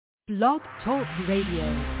Blog Talk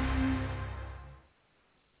Radio.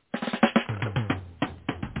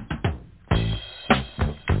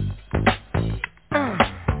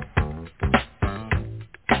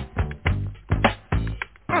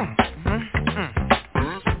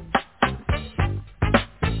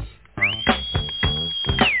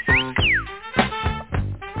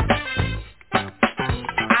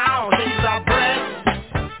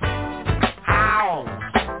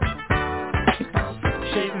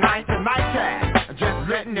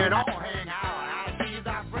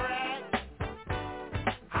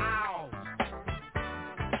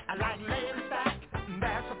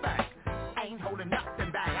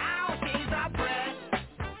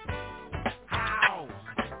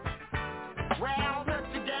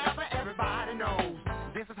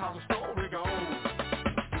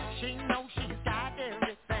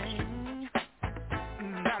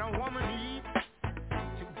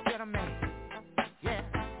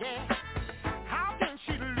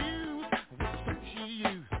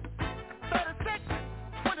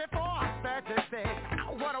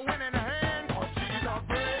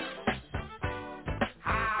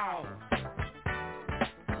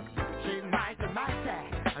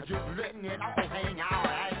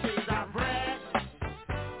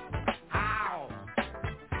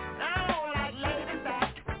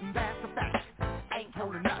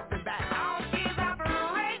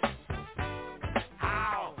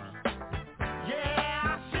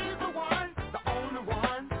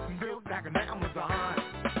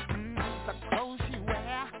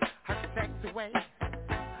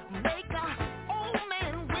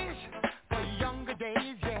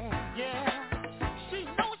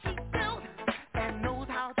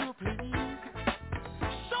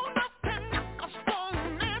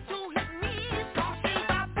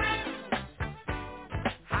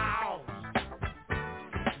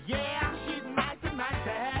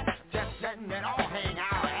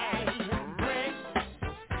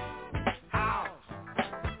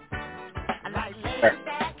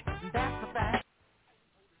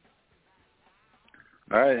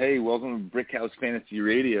 All right, hey, welcome to BrickHouse Fantasy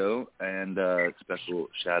Radio, and special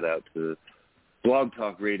shout-out to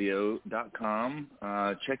blogtalkradio.com.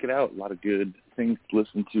 Check it out. A lot of good things to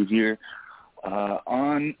listen to here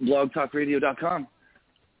on blogtalkradio.com.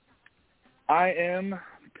 I am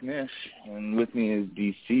Commish, and with me is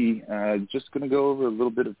DC. Just going to go over a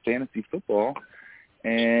little bit of fantasy football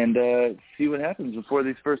and see what happens before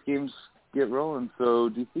these first games get rolling. So,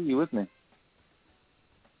 DC, you with me?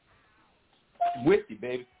 With you,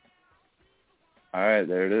 baby. All right,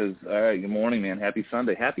 there it is. All right, good morning, man. Happy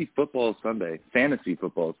Sunday. Happy Football Sunday. Fantasy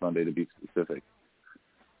Football Sunday, to be specific.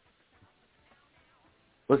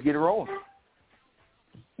 Let's get it rolling.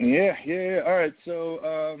 Yeah. All right,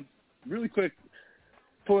 so really quick,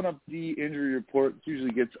 pulling up the injury report. It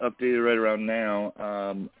usually gets updated right around now.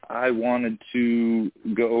 I wanted to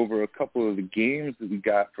go over a couple of the games that we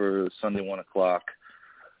got for Sunday 1 o'clock.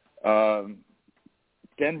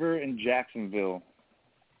 Denver and Jacksonville.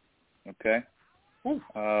 Okay.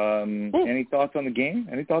 Any thoughts on the game?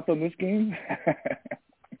 Any thoughts on this game?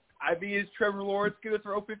 I mean, is Trevor Lawrence going to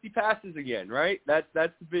throw 50 passes again, right? That's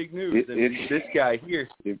the big news. This guy here,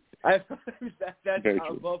 that's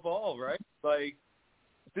above all, right? Like,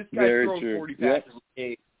 this guy's throwing 40 passes a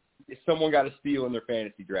game. Someone got a steal in their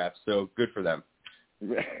fantasy draft, so good for them.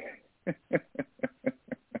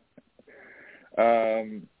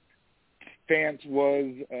 Fant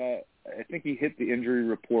was, I think he hit the injury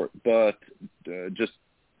report, but just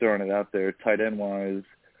throwing it out there, tight end-wise,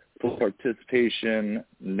 full participation,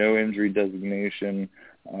 no injury designation.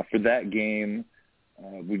 For that game,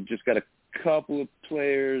 we just got a couple of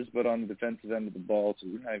players, but on the defensive end of the ball, so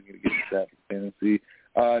we're not even going to get to that for fantasy.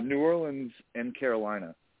 New Orleans and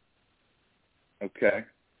Carolina. Okay.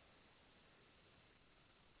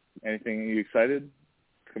 Anything? Are you excited?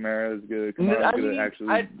 Kamara's going to actually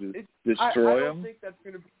destroy him?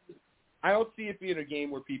 I don't see it being a game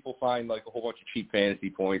where people find like a whole bunch of cheap fantasy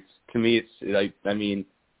points. To me, it's like, I mean,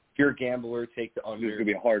 if you're a gambler, take the under. It's going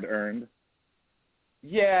to be hard earned.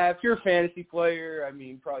 Yeah, if you're a fantasy player, I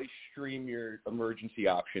mean, probably stream your emergency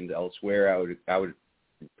options elsewhere. I would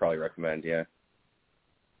probably recommend. Yeah.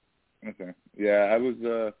 Okay. Yeah, I was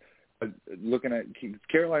looking at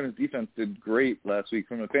Carolina's defense did great last week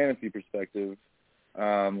from a fantasy perspective.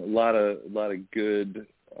 A lot of good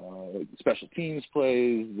special teams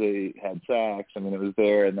plays. They had sacks. I mean, it was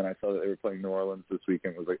there. And then I saw that they were playing New Orleans this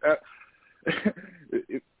weekend. It was like,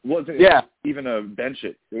 it wasn't even a bench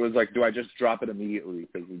it. It was like, do I just drop it immediately?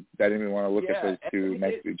 Because I didn't even want to look at those two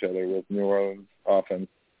next to each other with New Orleans offense.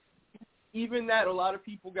 even that, a lot of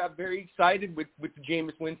people got very excited with the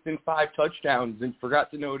Jameis Winston 5 touchdowns and forgot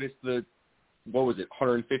to notice the,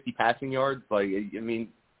 150 passing yards? Like, I mean,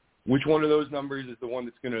 which one of those numbers is the one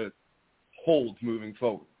that's going to hold moving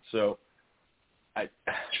forward? So, I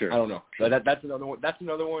don't know. Sure. That's another one. That's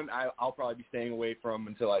another one I'll probably be staying away from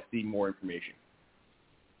until I see more information.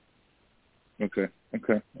 Okay.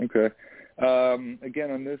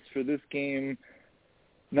 Again, for this game,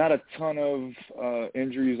 not a ton of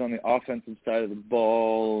injuries on the offensive side of the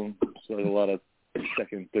ball. So a lot of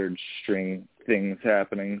second, third string things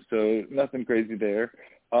happening. So nothing crazy there.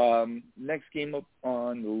 Next game up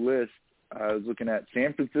on the list, I was looking at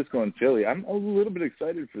San Francisco and Philly. I'm a little bit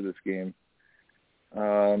excited for this game.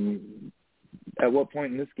 At what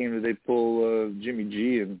point in this game did they pull Jimmy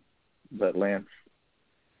G and let Lance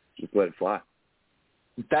just let it fly?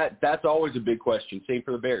 That's always a big question. Same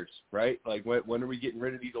for the Bears, right? Like, when are we getting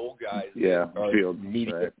rid of these old guys? Yeah,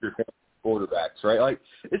 mediocre quarterbacks, right? Like,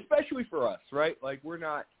 especially for us, right? Like, we're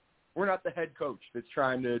not the head coach that's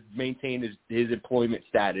trying to maintain his employment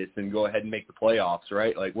status and go ahead and make the playoffs,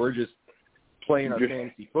 right? Like, we're just playing our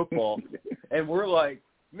fantasy football, and we're like,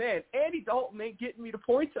 man, Andy Dalton ain't getting me the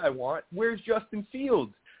points I want. Where's Justin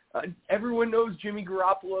Fields? Everyone knows Jimmy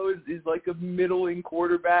Garoppolo is like a middling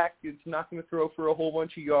quarterback. It's not going to throw for a whole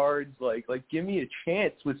bunch of yards. Like, give me a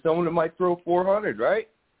chance with someone that might throw 400, right?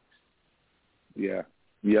 Yeah.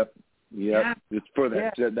 Yep. It's for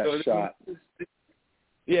that shot.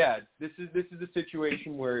 This is a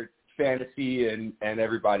situation where fantasy and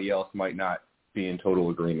everybody else might not be in total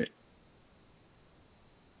agreement.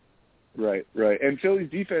 Right. And Philly's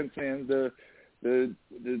defense, man,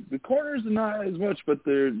 the corners are not as much, but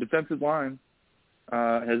their defensive line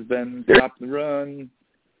has been stopping the run,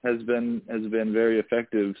 has been very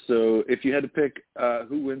effective. So if you had to pick,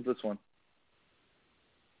 who wins this one?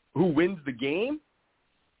 Who wins the game?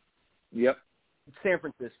 Yep. San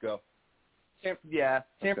Francisco. San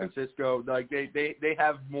Francisco. Like they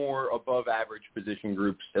have more above average position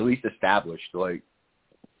groups, at least established.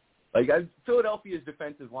 Philadelphia's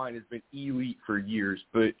defensive line has been elite for years,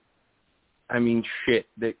 but I mean, shit,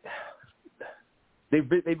 they've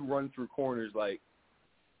run through corners like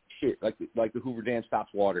shit, like the Hoover Dam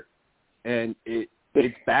stops water, and it's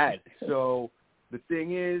bad. So the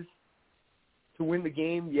thing is, to win the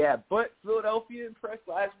game, yeah, but Philadelphia impressed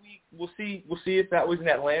last week. We'll see if that was an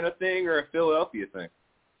Atlanta thing or a Philadelphia thing.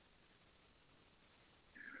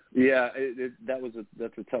 Yeah,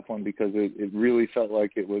 that's a tough one because it really felt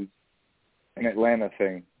like it was an Atlanta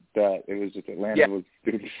thing. That it was just Atlanta was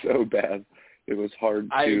doing so bad. It was hard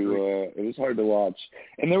to watch.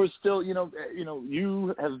 And there was still,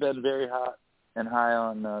 you have been very hot and high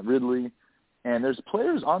on Ridley, and there's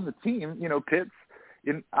players on the team, Pitts.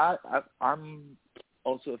 I'm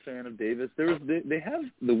also a fan of Davis. They have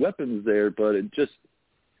the weapons there, but it just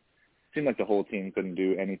seemed like the whole team couldn't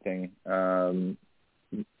do anything.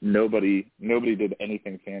 Nobody did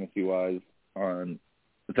anything fantasy wise on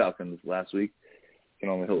the Falcons last week. Can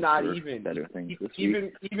only hope for better things this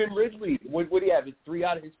week. Even Ridley, what do you have? 3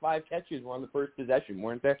 out of his 5 catches were on the first possession,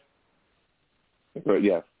 weren't they? But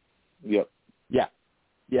yeah. Yep. Yeah.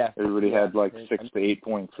 Everybody had like 6 to 8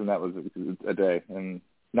 points, and that was a day, and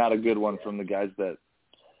not a good one from the guys that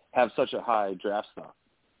have such a high draft stock.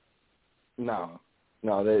 No.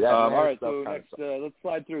 All right, so next, let's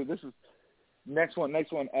slide through. This is next one.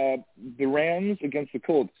 The Rams against the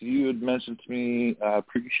Colts. You had mentioned to me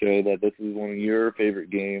pre-show that this is one of your favorite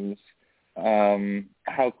games.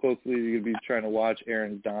 How closely are you going to be trying to watch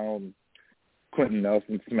Aaron Donald and Quentin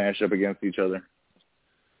Nelson smash up against each other?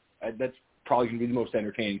 That's probably going to be the most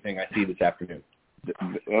entertaining thing I see this afternoon.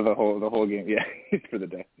 The whole game, yeah, for the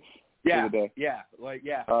day. Yeah, for the day.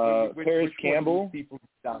 yeah. Paris Campbell. People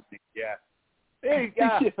yeah. Hey,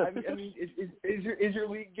 yeah. I mean, is your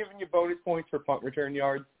league giving you bonus points for punt return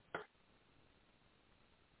yards?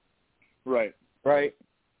 Right.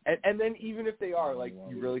 And then even if they are, like,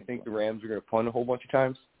 you really think the Rams are going to punt a whole bunch of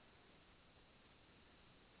times?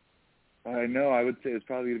 No, I would say it's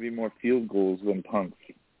probably going to be more field goals than punts.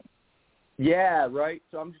 Yeah, right.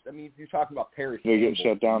 So if you're talking about Paris They Campbell, get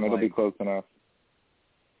shut down, it'll be close enough.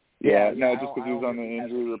 Yeah, no, just because he was on the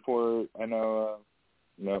injury report, I know.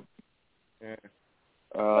 Nope. Yeah.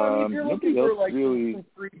 If you're looking for like really some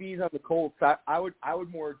freebies on the Colts, I would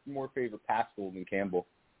more favor Pascal than Campbell.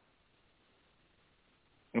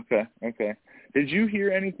 Okay. Did you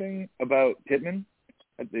hear anything about Pittman?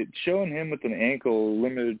 It's showing him with an ankle,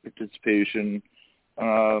 limited participation.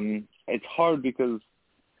 It's hard because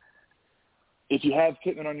if you have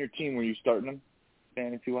Pittman on your team, were you starting him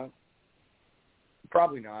fantasy-wise?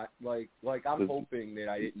 Probably not. Like I'm hoping that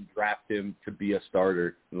I didn't draft him to be a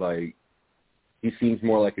starter. Like, He seems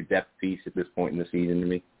more like a depth piece at this point in the season to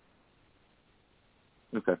me.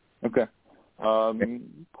 Okay.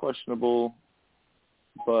 Questionable,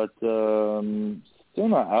 but still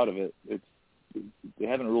not out of it. They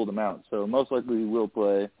haven't ruled him out, so most likely he will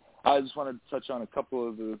play. I just wanted to touch on a couple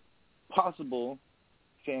of the possible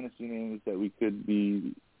fantasy names that we could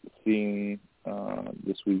be seeing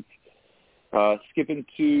this week. Skipping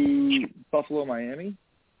to Buffalo, Miami.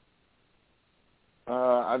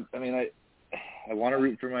 I want to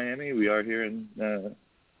root for Miami. We are here in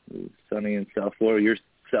sunny in South Florida. You're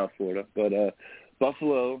South Florida, but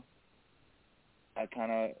Buffalo, I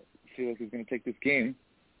kind of feel like is going to take this game.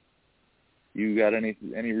 You got any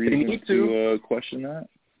reason to question that?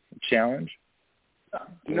 Challenge?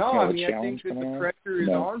 No, I think that the pressure is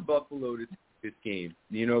on Buffalo to take this game,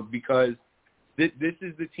 because this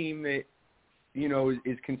is the team that,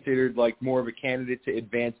 is considered like more of a candidate to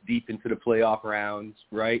advance deep into the playoff rounds,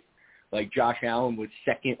 right? Like Josh Allen was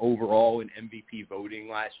second overall in MVP voting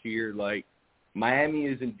last year. Like Miami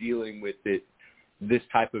isn't dealing with this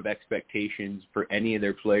type of expectations for any of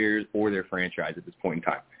their players or their franchise at this point in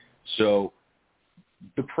time. So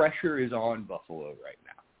the pressure is on Buffalo right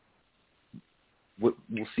now. We'll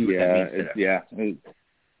see what that means. Yeah.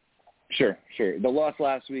 Sure. The loss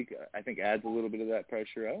last week, I think, adds a little bit of that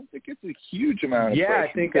pressure. I don't think it's a huge amount of pressure. Yeah,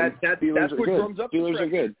 I think that's what drums up the pressure. Steelers are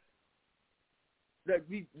good. The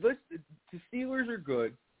Steelers are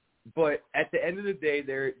good, but at the end of the day,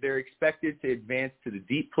 they're expected to advance to the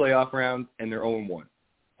deep playoff rounds, and they're 0-1.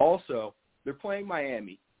 Also, they're playing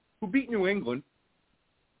Miami, who beat New England.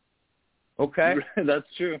 Okay?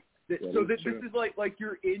 That's true. So this is like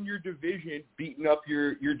you're in your division beating up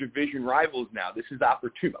your division rivals now. This is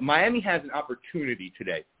opportunity. Miami has an opportunity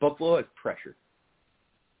today. Buffalo has pressure.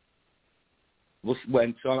 I'm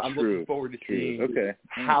looking forward to seeing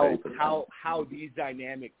how these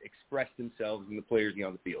dynamics express themselves in the players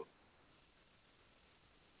on the field.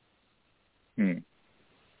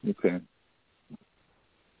 Okay.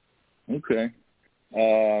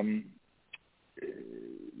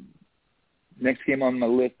 Next game on my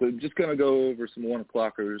list, I'm just going to go over some 1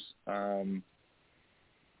 o'clockers. I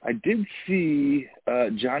did see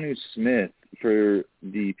Jonnu Smith for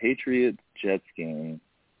the Patriots-Jets game,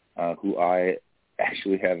 who I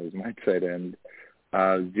actually have as my tight end,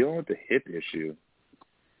 dealing with a hip issue.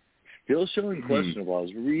 Still showing questionable. I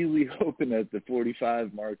was really hoping at the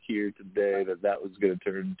 45 mark here today that was going to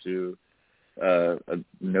turn into a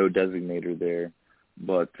no designator there.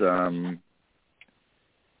 But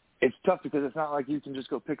it's tough because it's not like you can just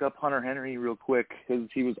go pick up Hunter Henry real quick because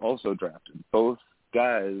he was also drafted. Both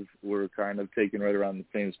guys were kind of taken right around the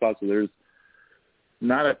same spot, so there's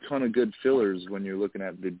not a ton of good fillers when you're looking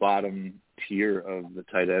at the bottom tier of the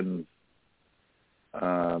tight ends,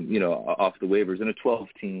 off the waivers in a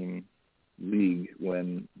 12-team league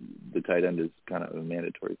when the tight end is kind of a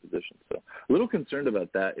mandatory position. So a little concerned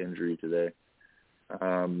about that injury today.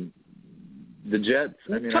 The Jets,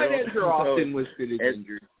 tight ends are often listed as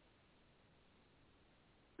injured.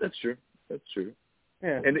 That's true.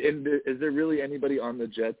 Yeah. And is there really anybody on the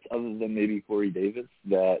Jets other than maybe Corey Davis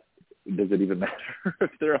that does it even matter if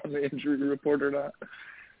they're on the injury report or not?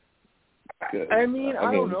 I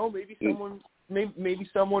don't know. Maybe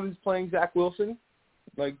someone is playing Zach Wilson.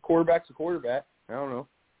 Like quarterback's a quarterback. I don't know.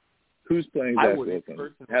 Who's playing Zach Wilson?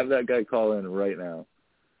 Personally. Have that guy call in right now,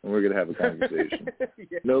 and we're gonna have a conversation.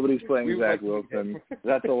 Yeah. Nobody's playing Zach Wilson.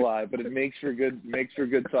 That's a lie, but it makes for good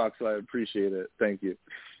talk. So I appreciate it. Thank you.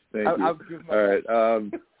 All right.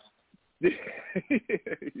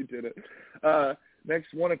 You did it.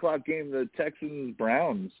 Next 1 o'clock game, the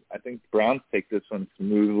Texans-Browns. I think the Browns take this one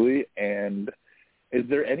smoothly. And is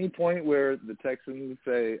there any point where the Texans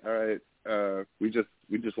say, all right, we just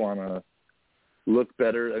want to look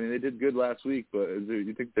better? I mean, they did good last week, but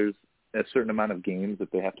you think there's a certain amount of games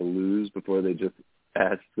that they have to lose before they just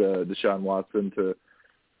ask Deshaun Watson to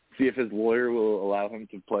see if his lawyer will allow him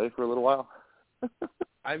to play for a little while?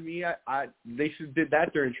 They should have did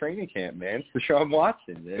that during training camp, man. It's Deshaun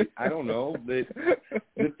Watson. I don't know. The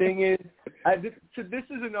thing is, this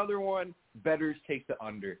is another one. Bettors take the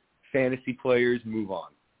under. Fantasy players move on.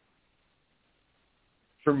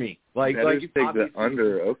 For me, bettors take the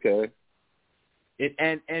under. Okay.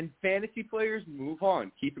 And fantasy players move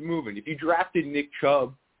on. Keep it moving. If you drafted Nick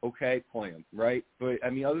Chubb, okay, play him, right? But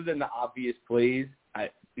other than the obvious plays,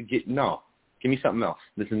 give me something else.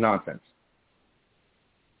 This is nonsense.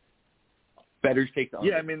 Bettors take the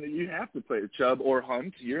under. Yeah, you have to play Chubb or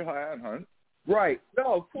Hunt. You're high on Hunt. Right.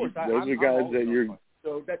 No, of course. Those are guys that you're...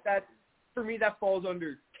 So that for me, that falls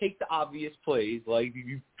under take the obvious plays. Like,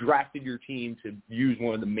 you drafted your team to use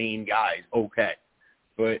one of the main guys, okay.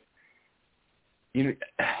 But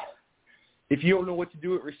if you don't know what to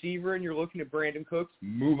do at receiver and you're looking at Brandon Cooks,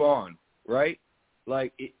 move on, right?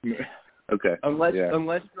 Like, okay, unless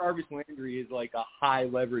Jarvis Landry is like a high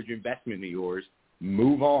leverage investment of yours,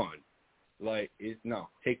 move on. Like,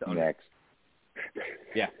 take the under. Next.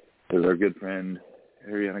 Yeah. As our good friend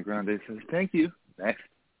Ariana Grande says, thank you. Next.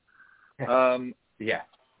 Yeah.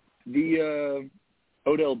 The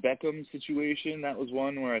Odell Beckham situation, that was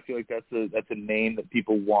one where I feel like that's a name that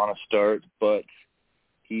people want to start, but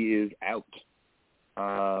he is out.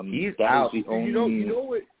 He's out. You know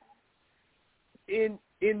what?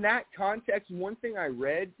 In that context, one thing I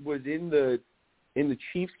read was in the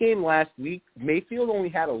Chiefs game last week, Mayfield only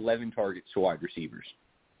had 11 targets to wide receivers.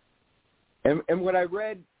 And when I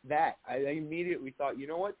read that, I immediately thought, you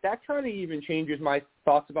know what? That kind of even changes my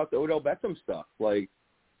thoughts about the Odell Beckham stuff. Like,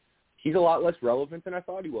 he's a lot less relevant than I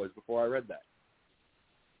thought he was before I read that.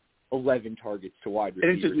 11 targets to wide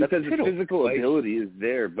receivers. And it's just because his physical ability is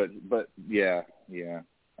there, but yeah.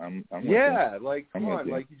 I'm come on,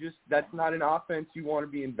 like that's not an offense you want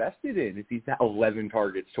to be invested in if he's 11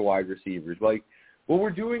 targets to wide receivers. Like, what we're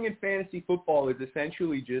doing in fantasy football is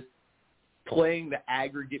essentially just playing the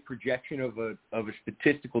aggregate projection of a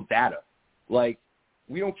statistical data. Like,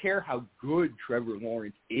 we don't care how good Trevor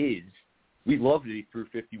Lawrence is. We love that he threw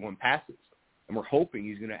 51 passes, and we're hoping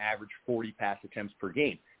he's going to average 40 pass attempts per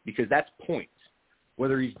game because that's points,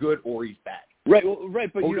 whether he's good or he's bad. Right,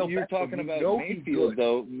 but you're talking about Mayfield,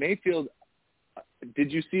 though. Mayfield,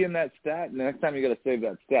 did you see in that stat? Next time you got to save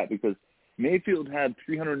that stat because Mayfield had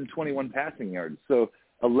 321 passing yards, so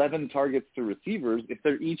 11 targets to receivers. If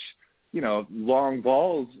they're each, long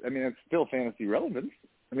balls, I mean, it's still fantasy relevance.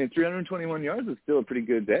 I mean, 321 yards is still a pretty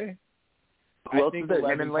good day. Who else is there?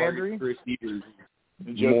 Him and Landry? Receivers.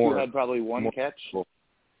 Joku had probably one catch.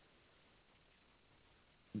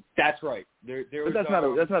 That's right. There but was,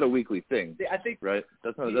 that's not a weekly thing. I think right.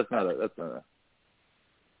 That's not a.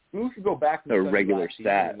 We should go back to a regular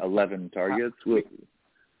stat. 11 targets.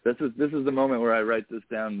 This is the moment where I write this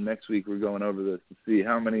down. Next week we're going over this to see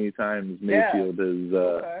how many times Mayfield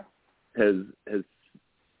has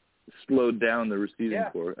slowed down the receiving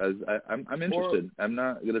corps. I'm interested. I'm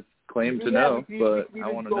not going to claim to know, but I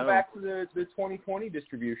want to know. Go back to the 2020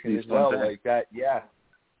 distribution as well, like that. Yeah.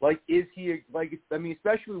 Like, is he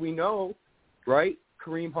especially we know, right?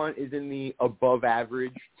 Kareem Hunt is in the above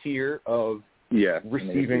average tier of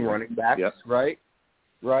receiving running backs, right?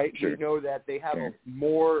 Right. Sure. We know that they have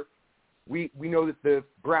more. We know that the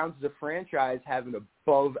Browns as a franchise have an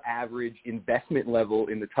above average investment level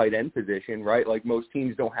in the tight end position, right? Like, most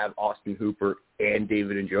teams don't have Austin Hooper and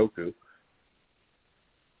David Njoku,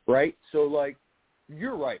 right? So, like,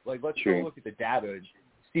 you're right. Like, let's go look at the data and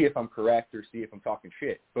see if I'm correct or see if I'm talking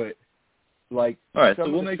shit. But, like, all right, so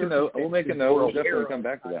we'll make a note. We'll definitely come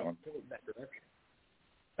back to that one.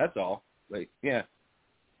 That's all. Like, yeah.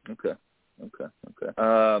 Okay.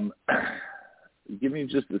 Give me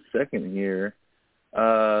just a second here.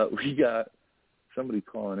 We got somebody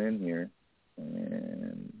calling in here,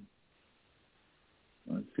 and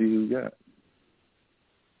let's see who we got.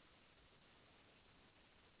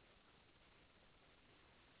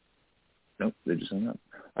 Nope, they just hung up.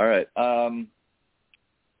 All right.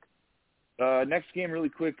 Next game really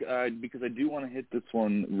quick because I do want to hit this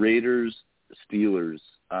one. Raiders-Steelers.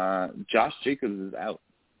 Josh Jacobs is out.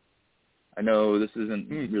 I know this isn't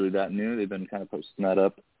really that new. They've been kind of posting that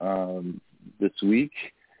up this week.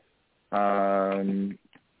 How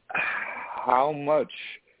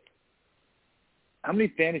many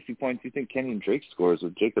fantasy points do you think Kenyon Drake scores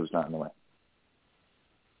with Jacobs not in the way?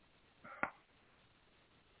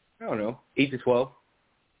 I don't know, 8 to 12.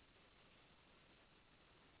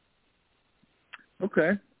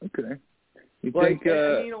 Okay. You think?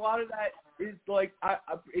 I mean, a lot of that is like I'm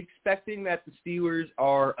expecting that the Steelers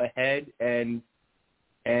are ahead and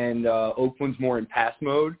Oakland's more in pass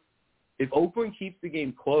mode. If Oakland keeps the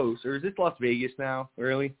game close, or is this Las Vegas now?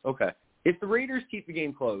 Really? Okay. If the Raiders keep the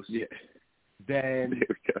game close, then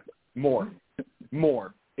more.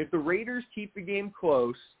 If the Raiders keep the game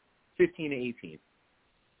close, 15-18.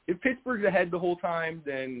 If Pittsburgh's ahead the whole time,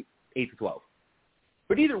 then 8 to 12.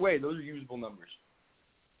 But either way, those are usable numbers.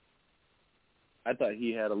 I thought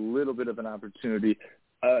he had a little bit of an opportunity.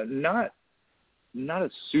 Not a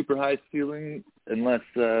super high ceiling unless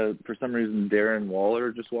for some reason Darren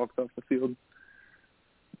Waller just walked off the field.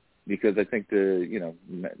 Because I think the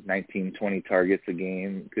 19, 20 targets a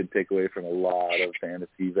game could take away from a lot of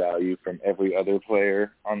fantasy value from every other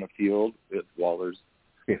player on the field if Waller's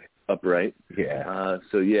upright. Yeah.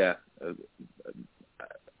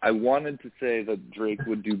 I wanted to say that Drake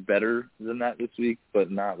would do better than that this week, but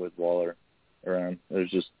not with Waller around.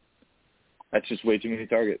 There's just That's just way too many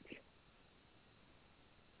targets.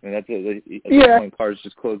 And that's it. At that point, Carr's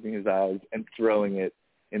just closing his eyes and throwing it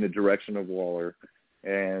in the direction of Waller,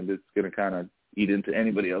 and it's going to kind of eat into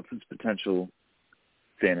anybody else's potential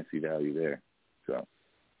fantasy value there. So.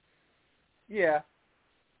 Yeah.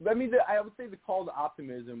 I mean, I would say the call to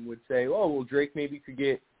optimism would say, oh, well, Drake maybe could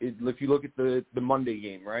get, if you look at the Monday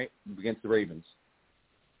game, right, against the Ravens,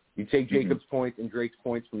 you take Jacob's points and Drake's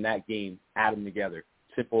points from that game, add them together.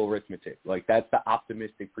 Simple arithmetic. Like, that's the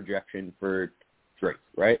optimistic projection for Drake,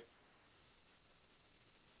 right?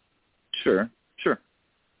 Sure.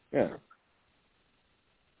 Yeah.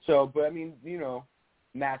 So, but, I mean,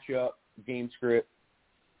 matchup, game script,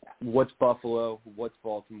 what's Buffalo, what's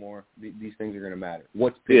Baltimore, these things are going to matter.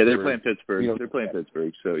 What's Pittsburgh? Yeah, they're playing Pittsburgh. They're playing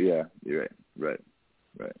Pittsburgh, so, yeah, you're right.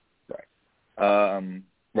 Right.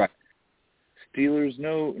 Steelers,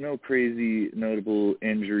 no crazy notable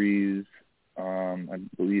injuries. I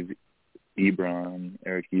believe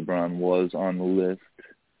Eric Ebron was on the list,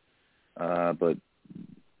 but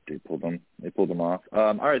they pulled them off.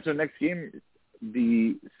 All right, so next game,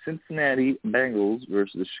 the Cincinnati Bengals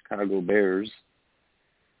versus the Chicago Bears.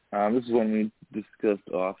 This is one we discussed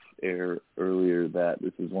off air earlier, that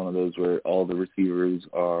this is one of those where all the receivers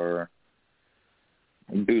are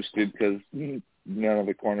boosted because none of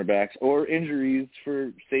the cornerbacks or injuries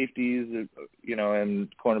for safeties, and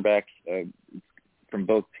cornerbacks from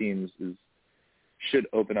both teams should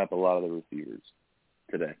open up a lot of the receivers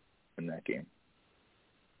today in that game.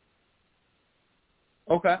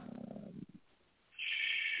 Okay. I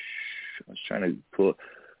was trying to pull.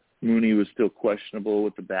 Mooney was still questionable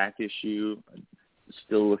with the back issue.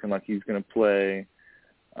 Still looking like he's going to play.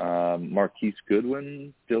 Marquise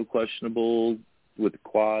Goodwin still questionable with the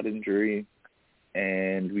quad injury.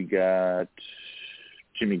 And we got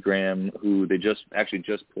Jimmy Graham, who they just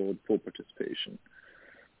pulled full participation.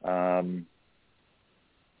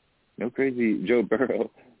 No crazy Joe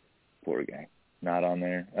Burrow, poor guy, not on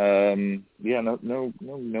there. No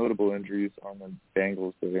notable injuries on the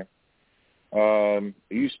Bengals there. Are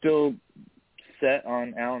you still set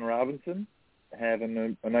on Allen Robinson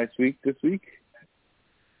having a nice week this week?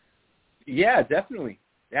 Yeah, definitely.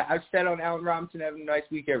 Yeah, I've set on Allen Robinson having a nice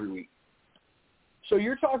week every week. So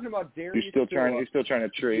you're talking about Darius. You're still trying to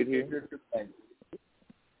trade here?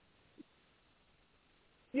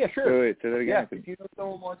 Yeah, sure. Wait, say that again. Yeah, if you know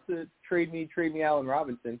someone wants to trade me Allen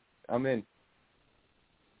Robinson, I'm in.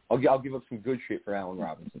 I'll give up some good shit for Allen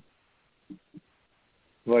Robinson.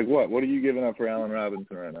 Like what? What are you giving up for Allen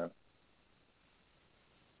Robinson right now?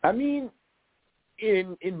 I mean,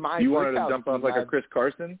 in my you wanted to dump off like a Chris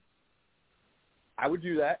Carson? I would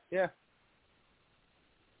do that. Yeah.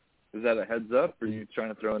 Is that a heads up, or are you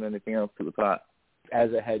trying to throw in anything else to the pot?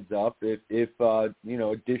 As a heads up, if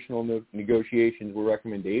additional negotiations were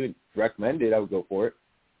recommended, I would go for it.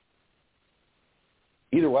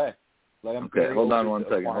 Either way. Like, okay, hold on one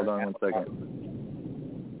second.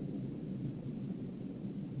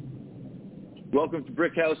 Welcome to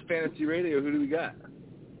BrickHouse Fantasy Radio. Who do we got?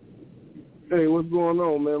 Hey, what's going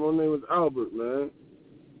on, man? My name is Albert, man.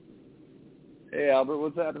 Hey, Albert,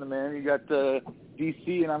 what's happening, man? You got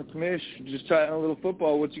DC and Commish just chatting a little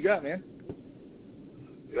football. What you got, man?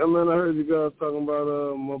 Yeah, man, I heard you guys talking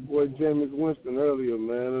about my boy Jameis Winston earlier,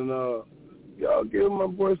 man, and y'all give my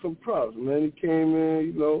boy some props, man. He came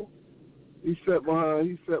in, he sat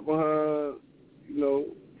behind, for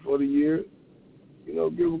the year.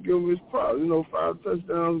 Give him his props. 5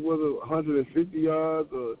 touchdowns, whether 150 yards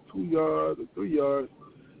or 2 yards or 3 yards,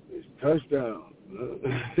 it's touchdown.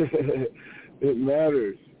 It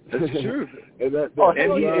matters. That's true.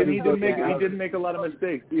 And he didn't make a lot of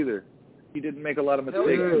mistakes either. He didn't make a lot of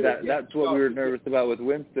mistakes. That's what we were nervous about with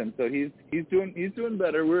Winston. So he's doing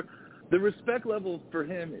better. The respect level for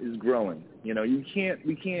him is growing. We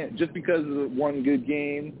can't just because of one good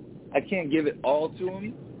game. I can't give it all to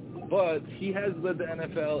him, but he has led the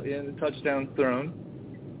NFL in touchdowns thrown.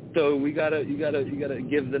 So you gotta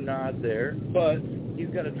give the nod there. But he's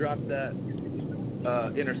got to drop that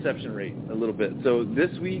interception rate a little bit. So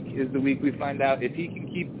this week is the week we find out if he can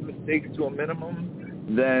keep the mistakes to a minimum,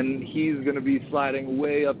 then he's going to be sliding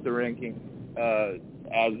way up the ranking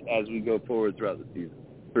as we go forward throughout the season.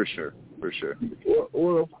 For sure.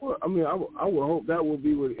 Well, of course. I mean, I would hope that will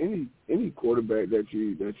be with any quarterback that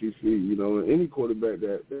you see. Any quarterback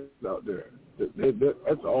that's out there.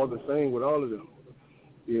 That's all the same with all of them.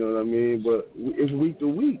 You know what I mean? But it's week to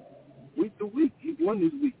week. He won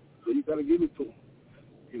this week, so you got to give it to him.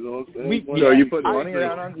 You know what I'm saying? So you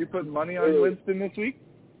put money on Winston this week?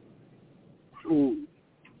 Ooh.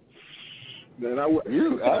 Man,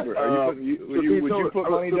 you, Albert, would you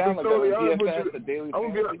put money down like on DFS, a daily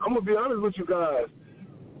I'm gonna be honest with you guys.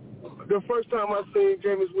 The first time I seen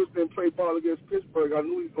Jameis Winston play ball against Pittsburgh, I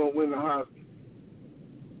knew he was gonna win the Heisman.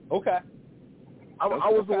 Okay. I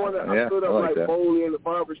was the one that I stood up like Foley in the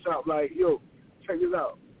barbershop, like, yo, check this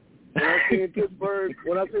out. When I seen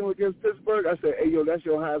him against Pittsburgh, I said, hey, yo, that's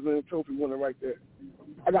your Heisman Trophy winner right there.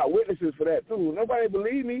 I got witnesses for that too. Nobody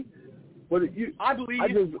believed me, but I believe. I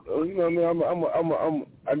just, you know what I mean.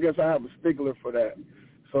 I guess I have a stickler for that.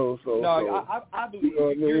 I believe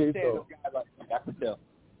you're a stand-up guy like that. I can tell.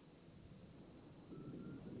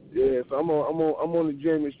 Yeah, so I'm on the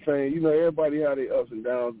Jameis train. You know, everybody had their ups and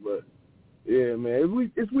downs, but yeah,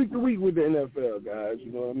 man, it's week to week with the NFL guys.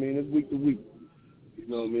 You know what I mean? It's week to week. You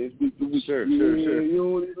know what I mean? It's week to week. Sure. You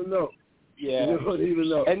don't even know. Yeah. You don't even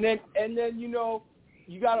know. And then you know,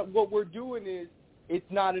 you got what we're doing is it's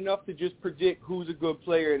not enough to just predict who's a good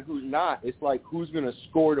player and who's not. It's like who's going to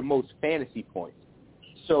score the most fantasy points.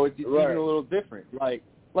 So it's even a little different. Like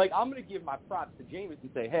I'm going to give my props to Jameis and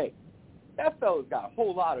say, hey, that fella's got a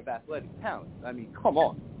whole lot of athletic talent. I mean, come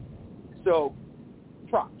on. So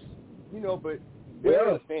props, you know. But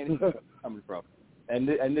where is fantasy coming from? And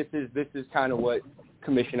this is kind of what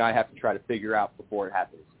Commish and I have to try to figure out before it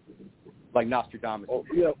happens. Like Nostradamus. Oh,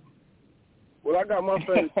 yeah. Well, I got my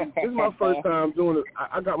fantasy. This is my first time doing it.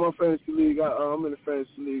 I got my fantasy league. I'm in the fantasy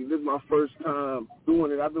league. This is my first time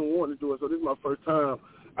doing it. I've been wanting to do it, so this is my first time.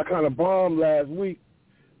 I kind of bombed last week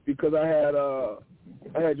because I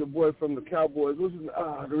had your boy from the Cowboys. What's his,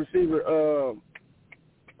 the receiver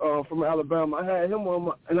from Alabama. I had him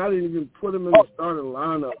on and I didn't even put him in the starting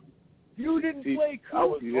lineup. You didn't play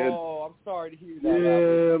Cook? I'm sorry to hear that.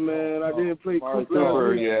 Yeah, man. I didn't play Cook last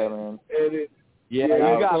week. Yeah, man.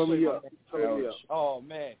 You got me up. Oh,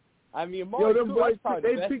 man. I mean, Amari Cooper is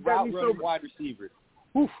probably the best route-running wide receiver.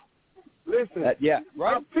 Oof. Listen, right?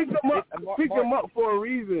 I picked him up for a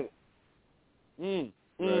reason.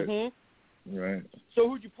 Right. So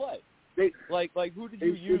who'd you play? Like who did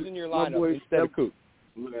you use in your lineup instead of Coop?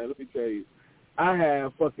 Man, let me tell you. I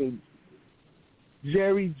have fucking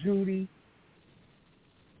Jerry Jeudy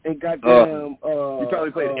and goddamn. You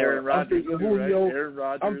probably played Aaron Rodgers. I'm thinking Julio. Right? Aaron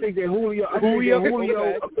Rodgers. I'm thinking Julio. I'm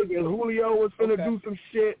thinking Julio was finna do some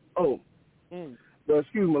shit. But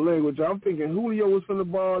excuse my language. I'm thinking Julio was finna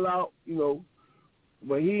ball out, you know,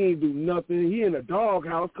 but he ain't do nothing. He in a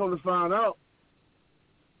doghouse. Come to find out.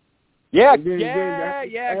 Yeah.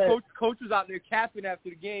 Coach was out there capping after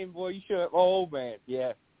the game. Boy, you should have. Oh man,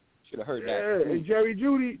 yeah, should have heard that. Yeah, and Jerry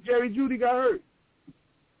Jeudy got hurt.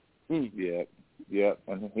 Yeah.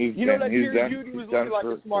 He's you know that Jerry Jeudy was looking like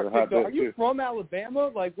a smart pick. Are you from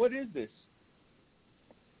Alabama? Like, what is this?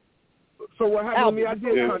 So what happened to me? I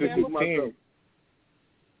did contradict myself.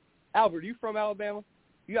 Albert, are you from Alabama?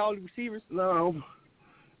 You got all the receivers? No,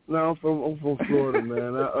 I'm from Florida,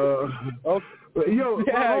 man. Okay. But, yo,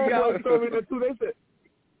 my homeboys told me that too. They said,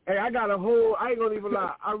 "Hey, I got a whole." I ain't gonna even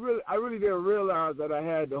lie. I really didn't realize that I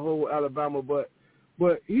had the whole Alabama, but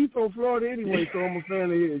he's from Florida anyway, so I'm a fan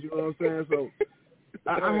of his. You know what I'm saying? So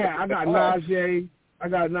I got Najee. I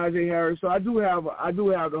got Najee Harris. So I do have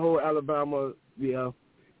the whole Alabama. Yeah.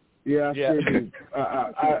 I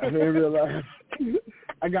didn't realize.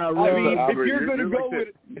 I got. I mean, if you're gonna go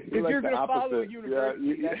with, if you're gonna follow a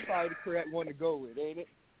university, that's probably the correct one to go with, ain't it?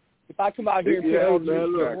 If I come out here and play all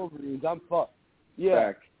the Wolverines, I'm fucked.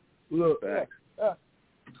 Yeah. Look. Yeah.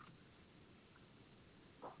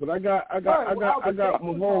 But I got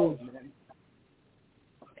Mahomes.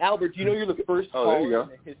 Albert, do you know you're the first caller in the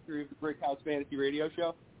history of the BrickHouse Fantasy Radio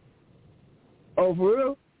Show? Oh, for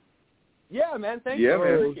real? Yeah, man. Thank you. Yeah, man.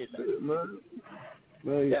 I appreciate that.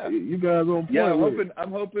 Man, you guys on point. Yeah,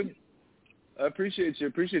 I'm hoping. I appreciate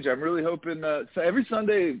you. I'm really hoping. So every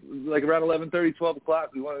Sunday, like around 11:30, 12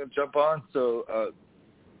 o'clock, we want to jump on. So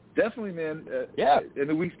definitely, man. In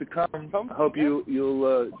the weeks to come, I hope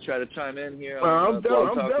you'll try to chime in here on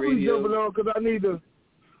Blog Talk Radio. I'm definitely jumping on because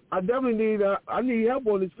I need help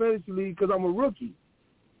on this fantasy league because I'm a rookie.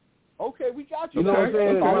 Okay, we got you. You know what I'm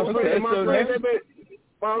saying? My friends,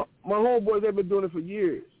 my homeboys, they've been doing it for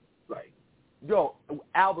years. Like, yo,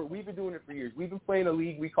 Albert, we've been doing it for years. We've been playing a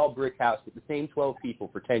league we call BrickHouse with the same 12 people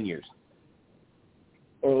for 10 years.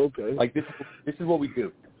 Oh, okay. Like this is what we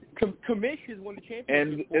do. Commish has won the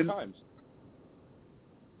championship four times.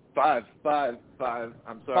 Five.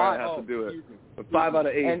 I'm sorry, I have to do it. But 5 out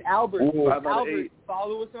of 8. And Albert, 5 out of 8.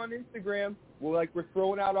 Follow us on Instagram. We're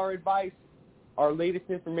throwing out our advice, our latest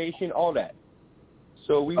information, all that.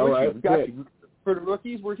 So we got you. For the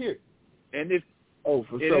rookies, we're here. And Oh,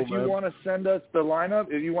 for and sure, if you want to send us the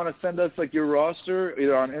lineup, if you want to send us like your roster,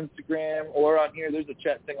 either on Instagram or on here, there's a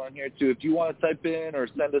chat thing on here too. If you want to type in or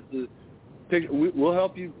send us the picture, we'll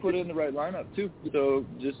help you put in the right lineup too. So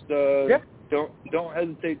just don't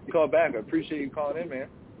hesitate to call back. I appreciate you calling in, man.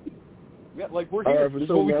 Yeah, like we're here. This is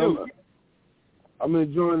what we do. I'm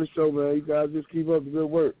enjoying the show, man. You guys just keep up the good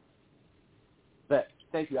work.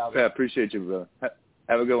 Thank you, Albert. Yeah, appreciate you, brother.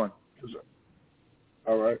 Have a good one.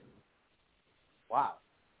 All right.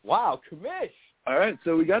 Wow, Commish. All right,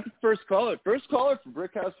 so we got the first caller. First caller for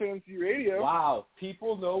BrickHouse Fantasy Radio. Wow,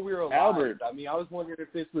 people know we're alive. Albert. I mean, I was wondering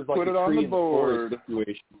if this was like put a it on tree the board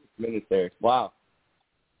situation. Minute there. Wow,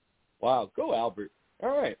 go Albert.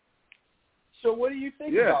 All right. So what do you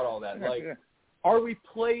think about all that? Are we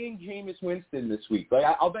playing Jameis Winston this week? Like,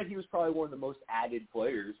 I'll bet he was probably one of the most added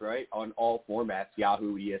players, right, on all formats,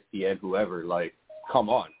 Yahoo, ESPN, whoever. Like, come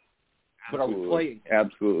on. But are we playing?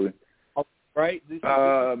 Absolutely. Right? This is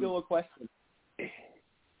still a question.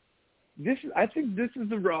 I think this is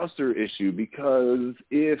the roster issue because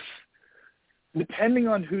depending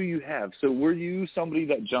on who you have, so were you somebody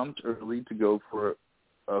that jumped early to go for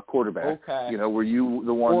a quarterback? Okay. You know, were you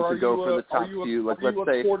the one to go for the top few, like let's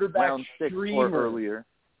say round 6 or earlier?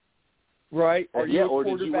 Right. Or did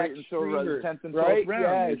you wait until the 10th and 12th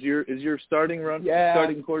round? Yes. Is your starting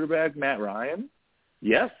quarterback Matt Ryan?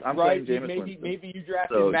 Yes, I'm playing Jameis Winston. Maybe you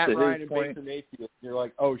drafted Matt Ryan and Baker Mayfield. And you're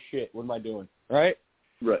like, oh shit, what am I doing? Right.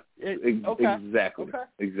 Right. Exactly. Okay.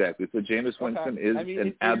 Exactly. So Jameis Winston is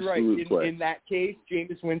an absolute play. In that case,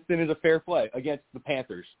 Jameis Winston is a fair play against the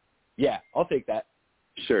Panthers. Yeah, I'll take that.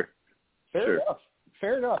 Sure. Fair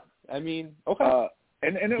enough. I mean, okay.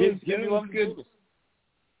 And it was good.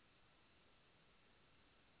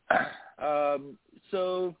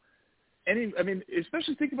 So,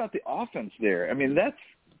 especially think about the offense there. I mean, that's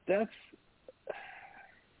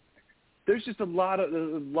there's just a lot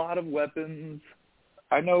of weapons.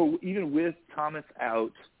 I know even with Thomas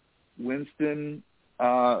out, Winston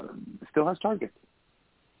still has targets,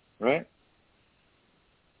 right?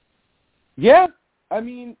 Yeah, I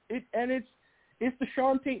mean it's the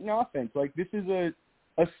Sean Payton offense. Like this is a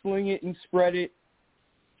sling it and spread it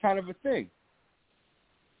kind of a thing.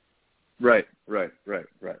 Right. Right,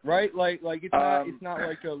 like it's not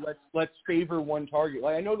like a let's favor one target.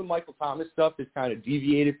 Like I know the Michael Thomas stuff has kind of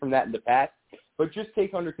deviated from that in the past, but just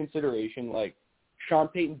take under consideration like Sean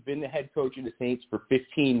Payton's been the head coach of the Saints for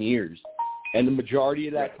 15 years, and the majority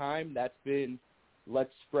of that time that's been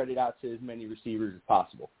let's spread it out to as many receivers as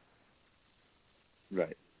possible.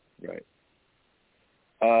 Right.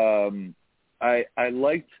 I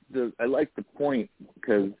liked the point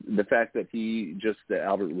because the fact that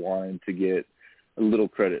Albert wanted to get a little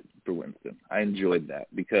credit for Winston. I enjoyed that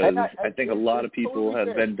because I think a lot of people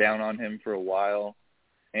have been down on him for a while,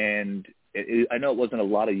 and I know it wasn't a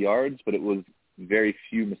lot of yards, but it was very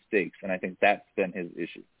few mistakes, and I think that's been his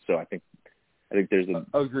issue. So I think there's a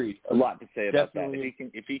lot to say about that. If he can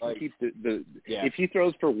keep if he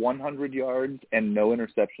throws for 100 yards and no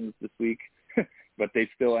interceptions this week, but they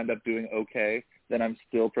still end up doing okay, then I'm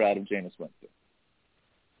still proud of Jameis Winston.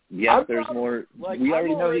 Yes, there's more. We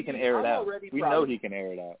already know he can air it out. We know he can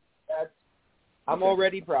air it out. I'm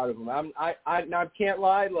already proud of him. I can't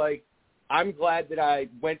lie. Like, I'm glad that I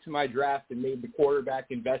went to my draft and made the quarterback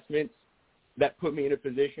investments that put me in a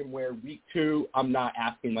position where week 2, I'm not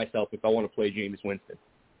asking myself if I want to play Jameis Winston.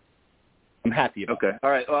 I'm happy about that.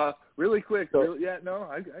 All right. Really quick. I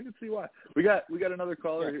can see why. We got another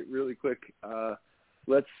caller here really quick.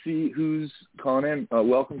 Let's see who's calling in.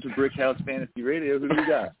 Welcome to BrickHouse Fantasy Radio. Who do we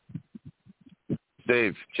got?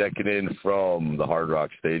 Dave, checking in from the Hard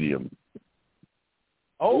Rock Stadium.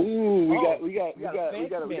 We got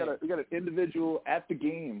an individual at the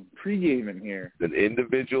game, pre-gaming here. An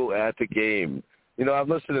individual at the game. You know, I'm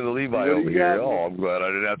listening to Levi over here. I'm glad I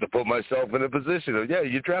didn't have to put myself in a position of,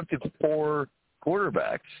 you drafted 4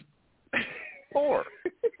 quarterbacks. 4.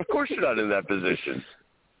 Of course you're not in that position.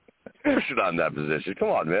 Of course you're not in that position. Come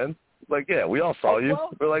on, man. Like, we all saw you.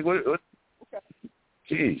 We're like, what? Okay.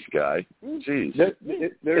 Jeez, guy. Jeez. So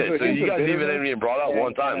you guys even been brought out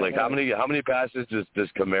one time. Like, how many passes does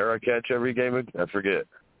Kamara catch every game? I forget.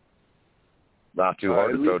 Not too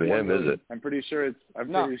hard to throw to him, is it? I'm pretty sure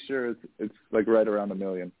it's like right around 1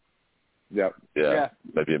 million. Yep. Yeah.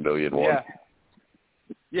 Maybe 1.1 million.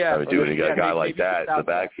 Yeah. I mean, dude, when you got a guy like that in the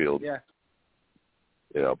backfield,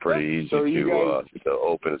 pretty easy to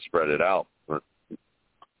open and spread it out.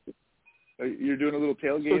 You're doing a little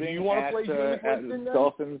tailgating do you want to play at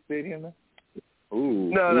Dolphins Stadium? No,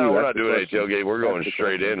 we're not doing any tailgate. We're going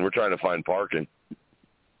straight in. We're trying to find parking.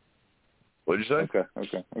 What did you say?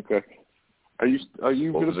 Okay. Are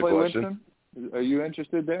you going to play Winston? Are you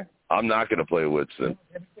interested there? I'm not going to play Winston.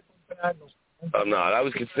 I'm not. I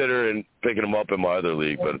was considering picking him up in my other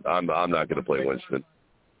league, but I'm not going to play Winston.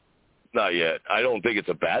 Not yet. I don't think it's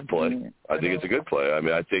a bad play. I think it's a good play. I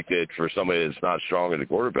mean, I think that for somebody that's not strong in the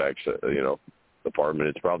quarterbacks, department,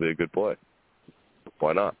 it's probably a good play.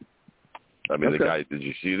 Why not? I mean, The guy. Did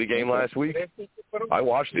you see the game last week? I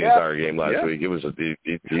watched the entire game last week. It was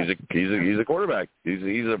he's a quarterback.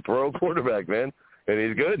 He's a pro quarterback, man, and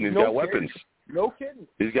he's good and he's got weapons. No kidding.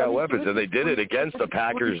 He's got weapons, and they did it against the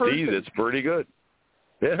Packers D. That's pretty good.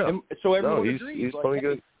 Yeah. And so everyone agrees. He's pretty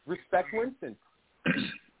good. Respect Winston.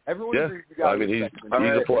 Everyone agrees. I mean, he's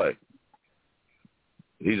a play.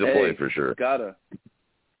 He's a play for sure.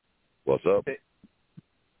 What's up? Hey.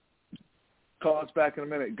 Call us back in a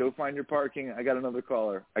minute. Go find your parking. I got another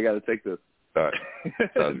caller. I got to take this. All right.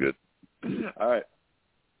 Sounds good. All right.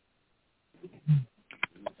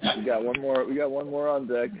 We got one more on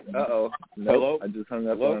deck. Uh-oh. Nope. Hello? I just hung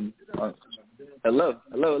up on. Hello.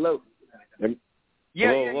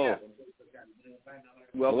 Yeah.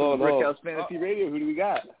 Welcome to BrickHouse Fantasy Radio. Who do we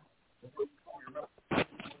got?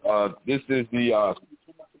 This is the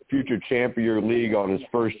future champ of your league on his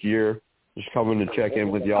first year. Just coming to check in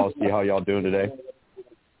with y'all, see how y'all doing today.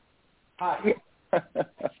 Hi.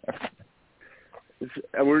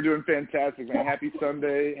 We're doing fantastic, man. Happy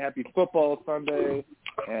Sunday, happy football Sunday,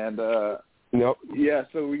 and yeah.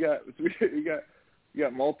 So we got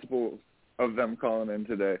multiple of them calling in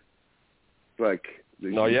today. Like,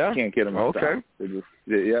 you can't get them. Okay.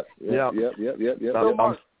 Yep.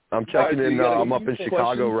 I'm checking in. I'm up in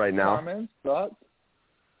Chicago right now. Comments, thoughts?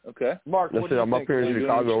 Okay. Mark, listen, I'm up here in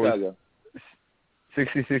Chicago.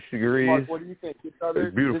 66 degrees. Mark, what do you think?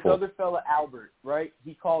 It's beautiful. This other fella, Albert, right?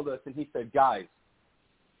 He called us and he said, guys,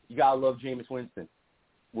 you got to love Jameis Winston.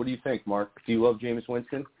 What do you think, Mark? Do you love Jameis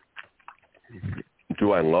Winston?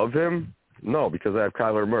 Do I love him? No, because I have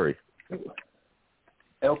Kyler Murray.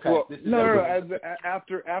 Okay. Well, no.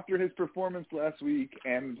 After his performance last week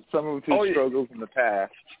and some of his struggles in the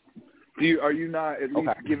past, are you not at least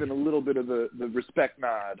giving a little bit of the respect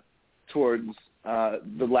nod towards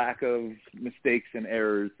the lack of mistakes and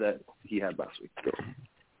errors that he had last week?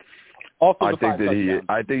 Also, I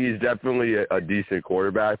think he's definitely a decent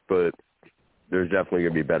quarterback, but there's definitely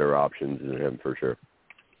going to be better options than him for sure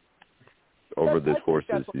over this course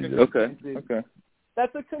of the season. Okay.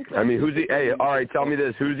 That's a concern. I mean, who's he? Hey, all right, tell me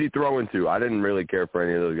this: who's he throwing to? I didn't really care for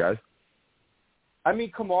any of those guys. I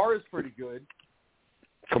mean, Kamara's pretty good.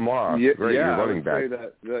 Kamara, great. Your running back.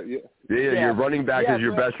 Your running back is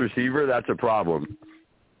your best receiver. That's a problem.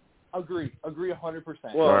 Agree 100%.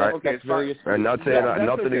 Well, right. Okay, fine. I'm not saying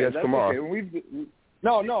nothing against Kamara. Okay.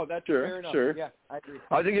 No, that's fair enough. Sure. Yeah, I agree.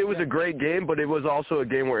 I think it was a great game, but it was also a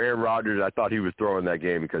game where Aaron Rodgers, I thought he was throwing that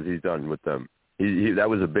game because he's done with them. That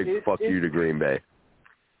was a big fuck you to Green Bay.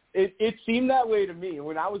 It seemed that way to me.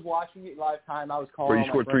 When I was watching it live time, I was calling. Where you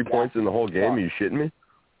scored 3 points in the whole game? Are you shitting me?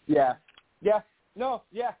 Yeah.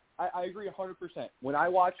 I agree 100%. When I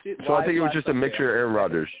watched it, so I think it was just a mixture of Aaron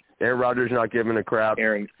Rodgers. Aaron Rodgers not giving a crap,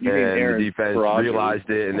 and the defense realized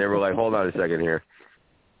it, and they were like, "Hold on a second here."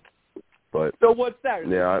 But so what's that? Is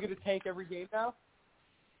he going to tank every game now?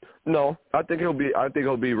 No, I think he'll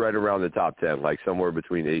be right around the top 10, like somewhere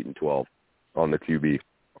between 8 and 12 on the QB. Okay.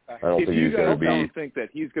 I don't think he's going to be. If you don't think that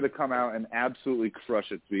he's going to come out and absolutely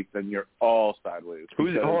crush it this week, then you're all sideways.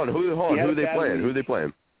 Hold on. Who are they playing? Who are they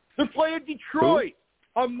playing? They're playing Detroit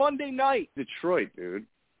on Monday night. Detroit, dude.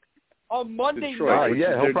 On Monday night.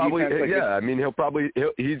 Yeah, he'll probably. I mean,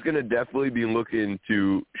 he's going to definitely be looking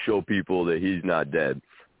to show people that he's not dead.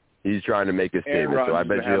 He's trying to make a statement, so I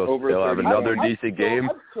bet he'll have another decent game,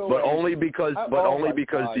 but only because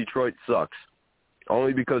Detroit sucks.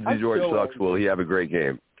 Only because Detroit sucks will he have a great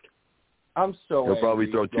game. He'll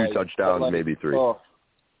probably throw 2 touchdowns, maybe 3.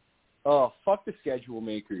 Oh, fuck the schedule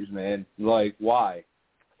makers, man. Like, why?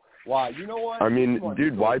 Why? You know what? I mean,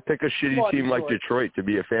 dude, why pick a shitty team like Detroit to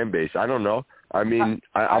be a fan base? I don't know. I mean,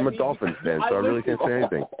 I'm a Dolphins fan, so I really can't say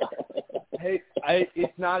anything. Hey,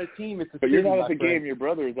 it's not a team. It's a But city, you're not at the friend. game. Your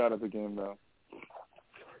brother is out of the game, though.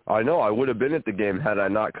 I know. I would have been at the game had I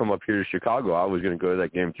not come up here to Chicago. I was going to go to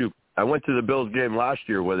that game, too. I went to the Bills game last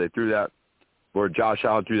year where Josh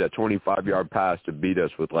Allen threw that 25-yard pass to beat us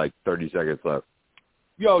with like 30 seconds left.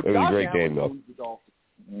 Yo, it was a great game, though.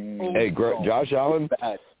 Hey, Josh Allen,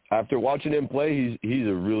 after watching him play, he's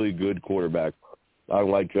a really good quarterback. I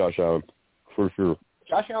like Josh Allen, for sure.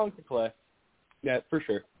 Josh Allen can play. Yeah, for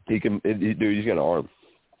sure. He can. Dude, he's got an arm.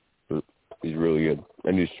 He's really good,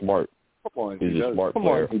 and he's smart. Come on, he's a smart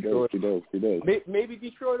player. He does. Maybe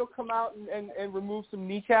Detroit will come out and remove some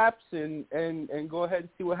kneecaps and go ahead and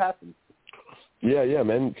see what happens. Yeah,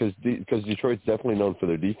 man, because Detroit's definitely known for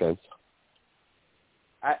their defense.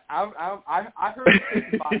 I heard you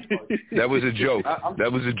say That was a joke.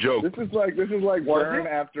 That was a joke. This is like burn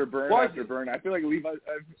after burn after burn. I feel like Levi.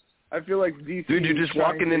 I feel like DC. Dude, you're just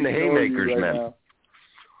walking in the haymakers, man. Now.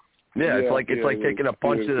 Yeah, it's like taking a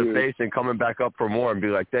punch to the face and coming back up for more and be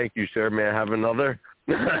like, "Thank you, sir. May I have another?"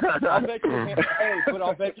 I'll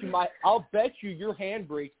bet you your hand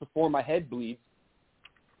breaks before my head bleeds.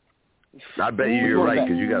 I bet you're right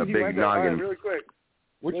because you got a big noggin. All right, really quick.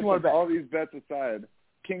 What you want to bet? All these bets aside,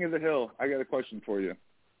 King of the Hill, I got a question for you.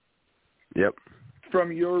 Yep.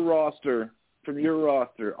 From your roster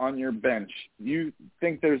on your bench, you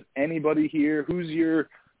think there's anybody here? Who's your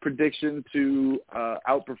prediction to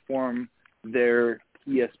outperform their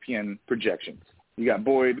ESPN projections? You got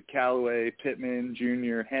Boyd, Callaway, Pittman,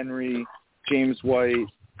 Jr., Henry, James White,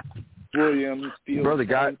 Williams, Fields. Bro, the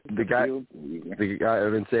guy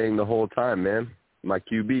I've been saying the whole time, man. My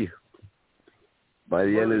QB. By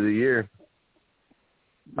the end of the year,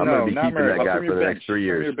 I'm going to be keeping that guy for the next 3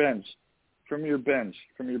 years. From your bench.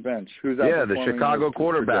 Who's outperforming? Yeah, the Chicago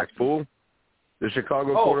quarterback, fool. The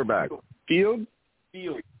Chicago quarterback. Fields?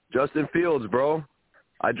 Justin Fields, bro.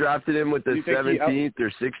 I drafted him with the 17th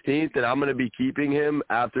or 16th, and I'm going to be keeping him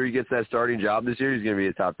after he gets that starting job this year. He's going to be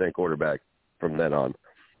a top 10 quarterback from then on.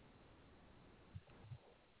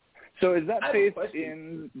 So is that faith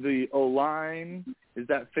in the O-line? Is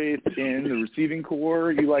that faith in the receiving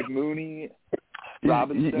core? You like Mooney,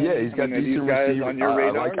 Robinson? Yeah, he's got decent receivers on your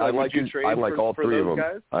radar. I like all three of them.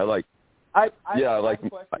 Guys? I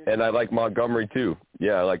like Montgomery too.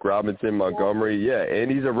 Yeah, I like Robinson, Montgomery. Yeah, and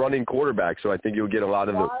he's a running quarterback, so I think you'll get a lot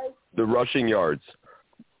of the rushing yards.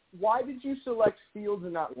 Why did you select Fields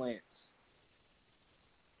and not Lance?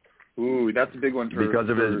 Ooh, that's a big one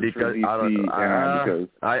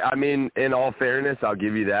I mean, in all fairness, I'll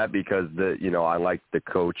give you that because I like the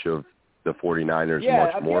coach of the 49ers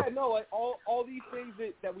much more. Yeah, no, all these things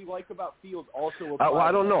that we like about Fields also apply.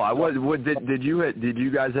 I don't know. Did you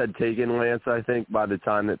guys had taken Lance? I think by the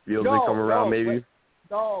time that Fields would come around, maybe.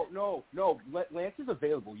 No. Lance is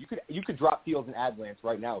available. You could drop Fields and add Lance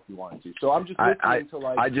right now if you wanted to. So I'm just listening to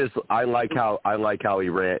like. I like how he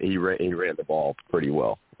ran the ball pretty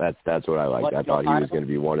well. That's what I liked. I thought he was going to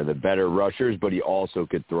be one of the better rushers, but he also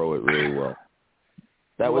could throw it really well.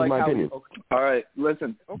 That was my opinion. All right,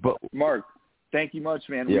 listen, but Mark, thank you much,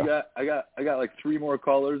 man. Yeah. I got like 3 more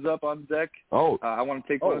callers up on deck. Oh, I want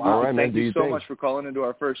to take one. All right, thank you so much for calling into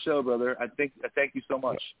our first show, brother. I thank you so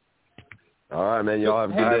much. All right, man. Y'all have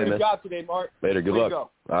a good day, man. Good job today, Mark. Later. Good luck. All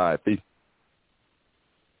right, peace.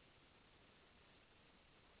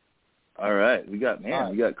 All right, we got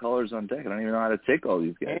callers on deck. I don't even know how to take all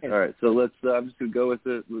these guys. All right, so let's. I'm just gonna go with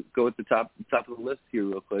the top of the list here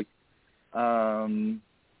real quick.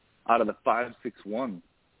 Out of the 561,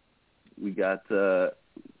 we got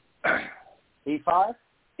 85.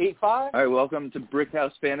 All right, welcome to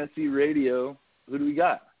BrickHouse Fantasy Radio. Who do we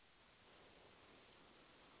got?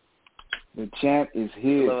 The champ is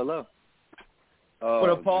here. Hello. Oh,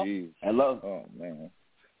 what up, Paul? Geez. Hello. Oh man.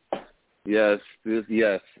 Yes.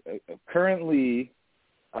 Currently,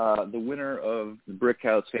 the winner of the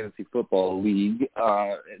BrickHouse Fantasy Football League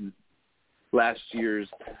in last year's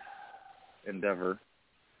endeavor.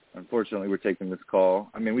 Unfortunately, we're taking this call.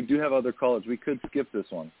 I mean, we do have other callers. We could skip this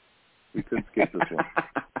one.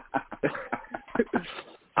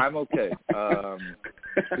 I'm okay.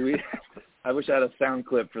 I wish I had a sound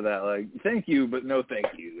clip for that. Like, thank you, but no thank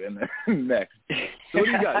you. And then next. So what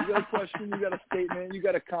do you got? You got a question? You got a statement? You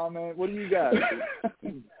got a comment? What do you got?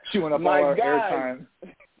 Chewing up all our airtime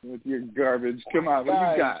with your garbage. Come on. What do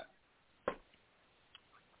you got?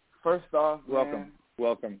 First off,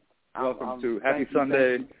 welcome to Happy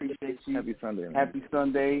Sunday. Happy Sunday. Man. Happy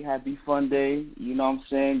Sunday. Happy fun day. You know what I'm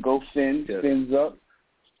saying? Go Fins. Yes. Fins up.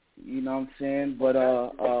 You know what I'm saying? But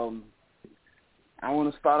I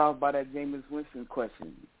want to start off by that Jameis Winston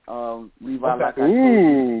question. Levi, like I told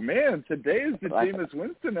you, man, today is the Jameis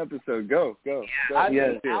Winston episode. Go. Yes,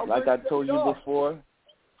 like I told you before,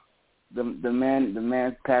 the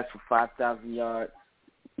man passed for 5,000 yards.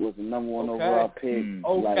 Was the number 1 overall pick.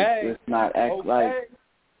 Like, let's not act like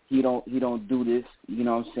he don't do this. You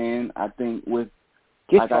know what I'm saying? I think with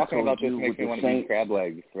just talking about this makes me want to eat crab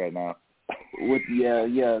legs right now. With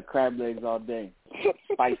crab legs all day,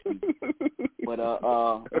 spicy. But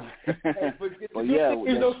but yeah,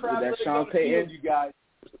 with that Sean Payton, you guys.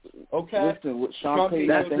 Okay. Listen, with Sean Payton,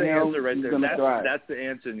 that's the answer right there. That's the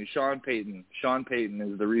answer. Sean Payton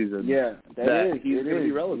is the reason. Yeah, that he's going to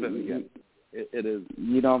be relevant again. It is.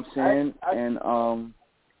 You know what I'm saying? And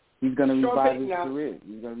he's going to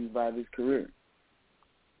revive his career.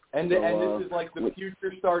 And this is like the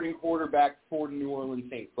future starting quarterback for the New Orleans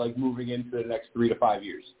Saints, like moving into the next 3 to 5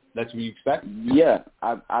 years. That's what you expect? Yeah,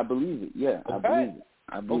 I believe it. Yeah, okay.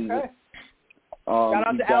 I believe it. Shout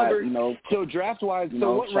out to Albert. So draft-wise,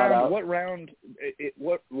 what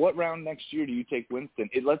round next year do you take Winston?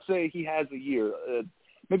 Let's say he has a year.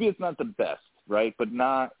 Maybe it's not the best, right? But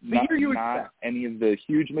not any of the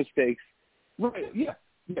huge mistakes. Right. Yeah.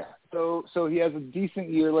 Yeah. So he has a decent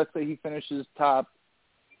year. Let's say he finishes top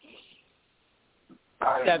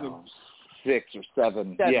 6 or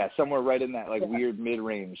 7. Yeah, somewhere right in that weird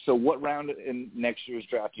mid-range. So what round in next year's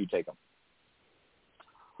draft do you take him?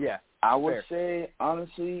 Yeah. I would say,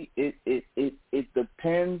 honestly, it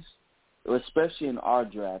depends, especially in our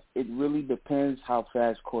draft. It really depends how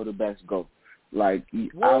fast quarterbacks go. Like,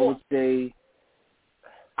 I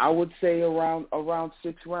would say around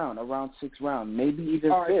 6th round, maybe even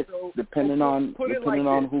 5th, depending on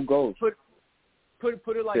who goes. Put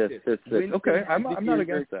it like this. Okay, I'm not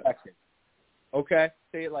against that. Okay,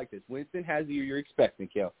 say it like this. Winston has the year you're expecting,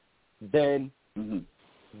 Kale. Then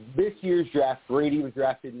this year's draft, Brady was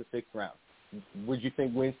drafted in the 6th round. Would you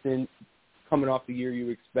think Winston, coming off the year you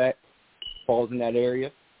expect, falls in that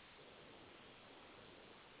area?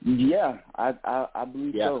 Yeah, I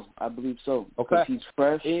believe so. I believe so. Okay. He's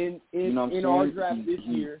fresh. In our draft this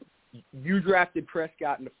year, you drafted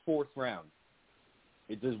Prescott in the 4th round.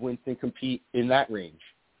 Does Winston compete in that range?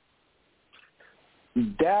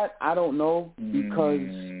 That I don't know because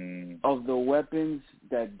of the weapons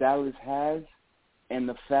that Dallas has and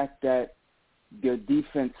the fact that their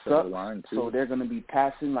defense sucks, so they're going to be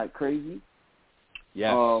passing like crazy.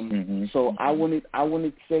 Yeah. So I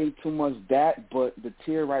wouldn't say too much that, but the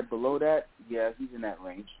tier right below that, yeah, he's in that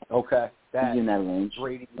range. Okay. He's in that range.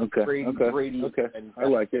 Brady. Okay. I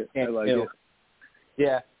like it.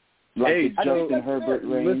 Yeah. Like the Justin Herbert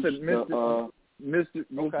range. Listen,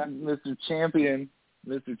 Mr.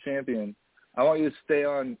 Champion, I want you to stay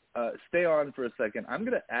on for a second. I'm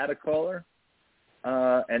going to add a caller,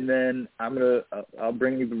 and then I'll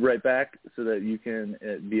bring you right back so that you can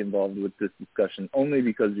be involved with this discussion only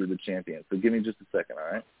because you're the champion. So give me just a second, all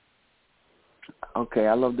right? Okay,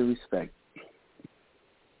 I love the respect.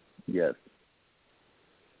 Yes.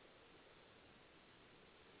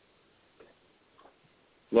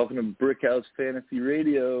 Welcome to BrickHouse Fantasy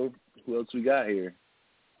Radio. Who else we got here?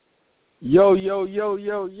 Yo.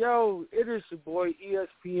 It is your boy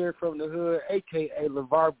ESPN from the hood, a.k.a.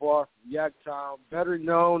 LeVar Ball from Yaktown, better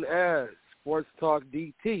known as Sports Talk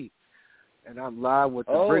DT. And I'm live with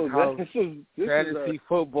the BrickHouse Fantasy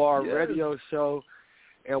Football Radio Show.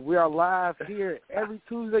 And we are live here every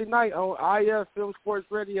Tuesday night on IFM Sports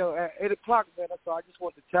Radio at 8 o'clock, man. So I just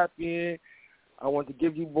want to tap in. I want to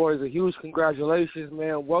give you boys a huge congratulations,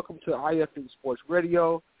 man. Welcome to IFM Sports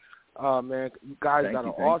Radio. Man, you guys got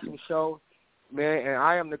an awesome show, man. And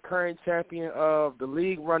I am the current champion of the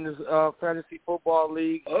League Runners Fantasy Football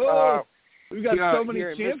League. We got so many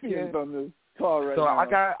champions on this call right now.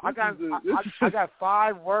 I got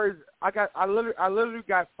 5 words. I literally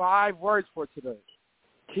got 5 words for today.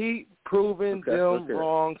 Keep proving them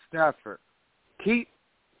wrong, Stafford.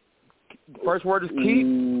 First word is keep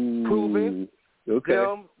proving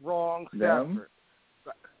them wrong, Stafford.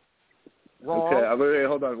 Wrong. Okay, wait,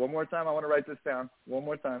 hold on. One more time. I want to write this down. One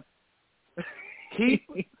more time. Keep.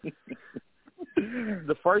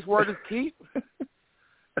 The first word is keep.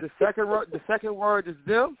 The second word is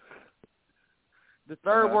them. The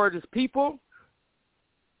third word is people.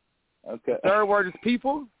 Okay. The third word is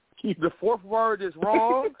people. The fourth word is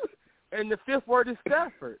wrong. And the 5th word is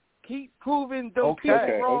Stafford. Keep proving them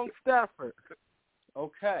wrong, Stafford.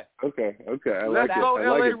 Okay. I Let's go,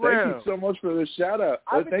 LA Rams. Thank you so much for the shout-out.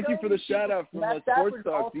 Thank you for the shout-out from the Sports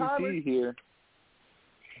Talk DT here.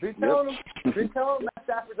 Been telling them Matt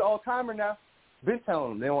Stafford's an all-timer now. Been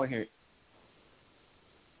telling them. They don't want to hear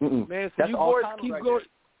it. Man, so you boys keep going.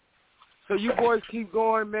 So you boys keep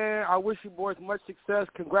going, man. I wish you boys much success.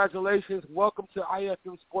 Congratulations. Welcome to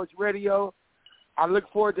IFM Sports Radio. I look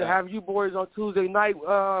forward to having you boys on Tuesday night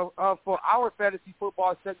for our fantasy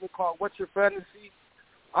football segment called What's Your Fantasy?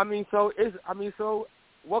 So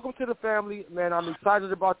welcome to the family, man. I'm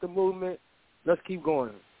excited about the movement. Let's keep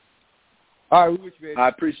going. All right, we wish you, baby. I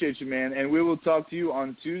appreciate you, man, and we will talk to you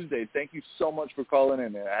on Tuesday. Thank you so much for calling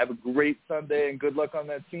in, man. Have a great Sunday, and good luck on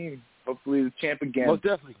that team. Hopefully the champ again. Most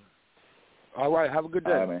definitely. All right, have a good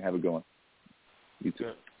day. All right, man, have a good one. You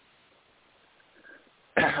too.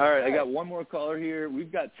 All right, I got one more caller here.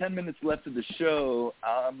 We've got 10 minutes left of the show.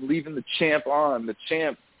 I'm leaving the champ on. The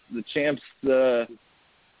champ's,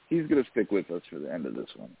 he's going to stick with us for the end of this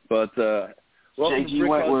one. But welcome to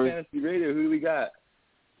BrickHouse Fantasy Radio. Who do we got?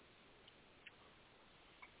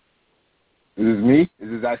 Is this me? Is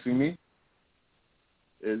this actually me?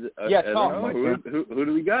 Is it? Yes. Who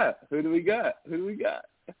do we got? Who do we got?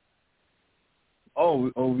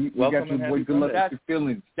 Oh, we got your boy. Good luck with your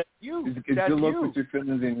feelings. That's you. It's good luck with your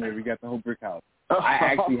feelings in here. We got the whole BrickHouse. I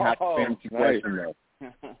actually have a fantasy question though.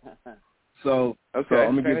 So I'm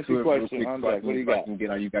gonna get to it real quick so I can get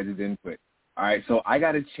all you guys' input. All right, so I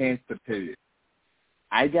got a chance to pivot.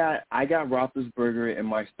 I got Roethlisberger in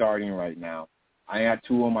my starting right now. I got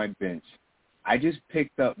 2 on my bench. I just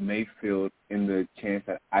picked up Mayfield in the chance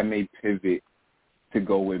that I may pivot to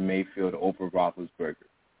go with Mayfield over Roethlisberger.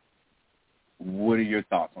 What are your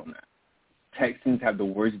thoughts on that? Texans have the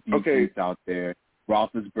worst defense out there.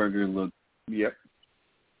 Roethlisberger looked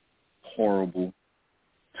horrible.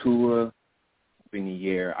 Tua in the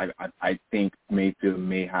year, I think Mayfield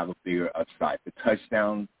may have a bigger upside.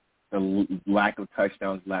 The lack of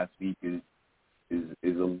touchdowns last week is a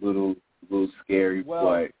little scary,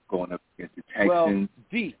 but going up against the Texans,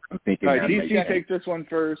 I'm thinking all right, DC take this one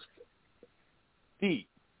first. D.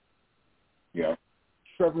 Yeah.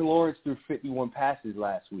 Trevor Lawrence threw 51 passes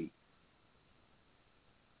last week.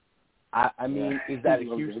 I mean, is that a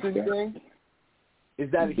Houston thing?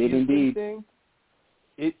 Is that a Houston thing?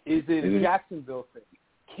 Is it a Jacksonville thing?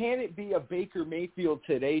 Can it be a Baker Mayfield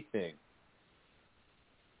today thing?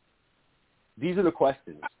 These are the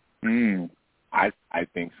questions. I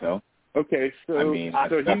think so. Okay, so he's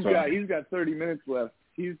got 30 minutes left.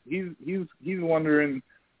 He's wondering,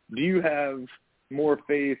 do you have more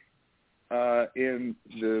faith in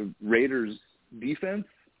the Raiders' defense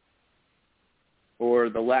or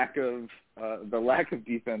the lack of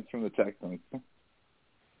defense from the Texans?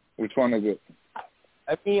 Which one is it?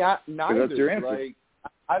 I mean, neither. That's your answer. Like,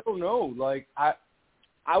 I don't know. Like, I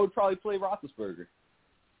would probably play Roethlisberger,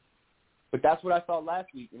 but that's what I thought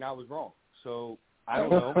last week, and I was wrong. So I don't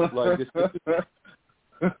know. Like,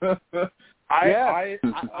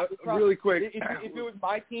 really quick. If it was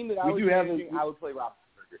my team that I was managing, I would play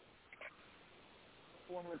Roethlisberger.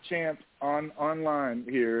 Former champ online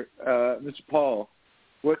here, Mr. Paul.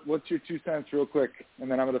 What's your 2 cents, real quick,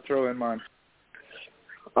 and then I'm going to throw in mine.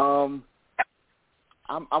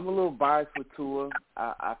 I'm a little biased with Tua.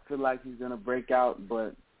 I feel like he's gonna break out,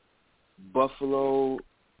 but Buffalo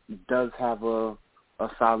does have a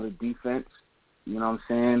solid defense. You know what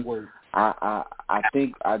I'm saying? I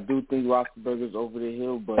do think Roethlisberger's over the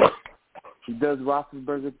hill, but he does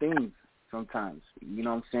Roethlisberger things sometimes. You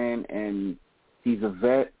know what I'm saying? And he's a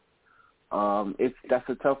vet. That's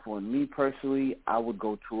a tough one. Me personally, I would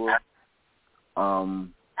go Tua.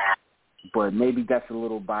 But maybe that's a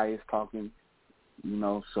little biased talking. You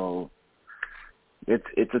know, so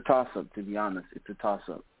it's a toss-up, to be honest. It's a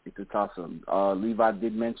toss-up. Levi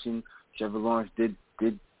did mention Trevor Lawrence did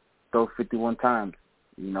throw 51 times,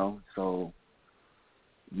 you know, so,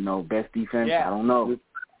 you know, best defense, yeah. I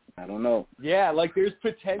don't know. Yeah, like there's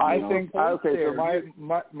potential. I think, so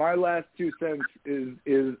my last 2 cents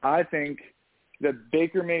is I think that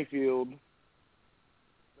Baker Mayfield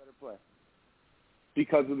better play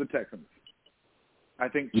because of the Texans. I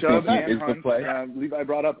think Chubb and Hunt, Levi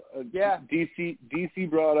brought up, DC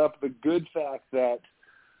brought up the good fact that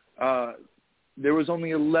there was only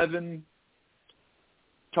 11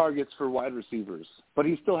 targets for wide receivers, but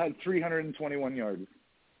he still had 321 yards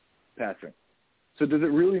passing. So does it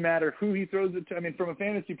really matter who he throws it to? I mean, from a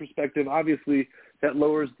fantasy perspective, obviously that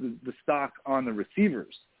lowers the stock on the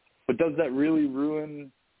receivers, but does that really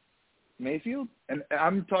ruin Mayfield? And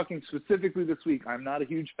I'm talking specifically this week. I'm not a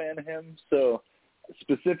huge fan of him, so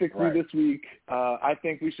specifically this week, I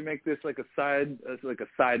think we should make this like a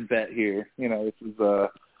side bet here. You know, this is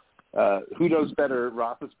who does better,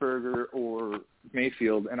 Roethlisberger or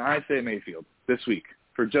Mayfield? And I say Mayfield this week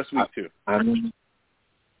for just week 2. I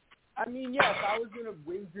mean, yeah, if I was going to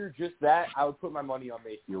wager just that, I would put my money on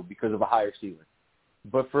Mayfield because of a higher ceiling.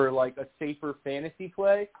 But for like a safer fantasy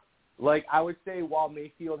play, like I would say while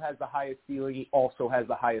Mayfield has the highest ceiling, he also has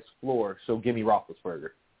the highest floor. So give me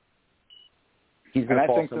Roethlisberger. And I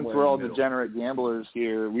think since we're all degenerate gamblers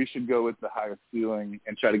here, we should go with the higher ceiling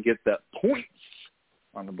and try to get that points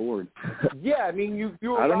on the board. Yeah, I mean, you.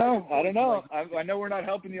 I don't know. I know we're not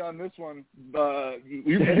helping you on this one, but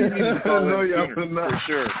you need to call in for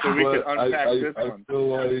sure, so we can unpack this one. I feel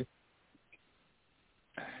like.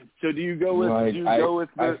 So do you go with?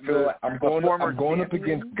 I'm going up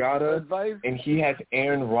against Gata, and he has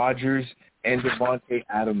Aaron Rodgers and Devontae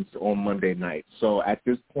Adams on Monday night. So at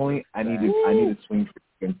this point, I need to swing for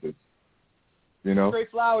fences. You know, straight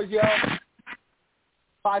flowers, yo.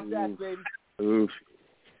 5 stats, baby. Oof.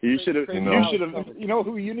 You should have. You know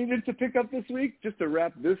who you needed to pick up this week? Just to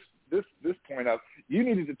wrap this point up, you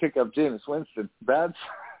needed to pick up Jameis Winston.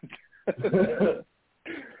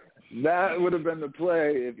 That would have been the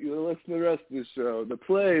play if you would listen to the rest of the show. The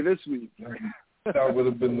play this week. That would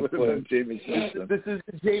have been the play. James Winston. This is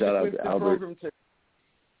the James Winston program.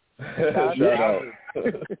 Shout out.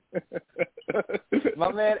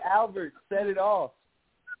 My man Albert set it off.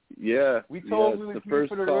 Yeah. We told we was here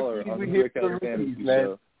for the rookies. We here for the rookies,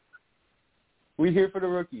 man. We here for the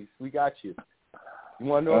rookies. We got you. You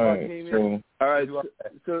want to know about gaming? All right.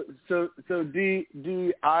 So D,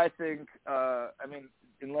 I think,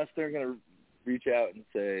 unless they're going to reach out and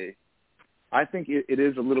say, I think it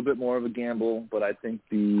is a little bit more of a gamble, but I think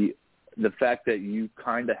the fact that you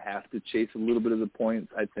kind of have to chase a little bit of the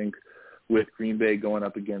points, I think with Green Bay going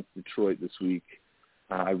up against Detroit this week,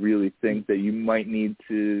 I really think that you might need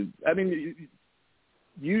to. I mean,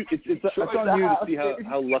 it's on you to see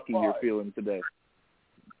how lucky you're feeling today.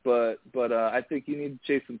 But I think you need to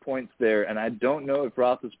chase some points there, and I don't know if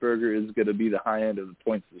Roethlisberger is going to be the high end of the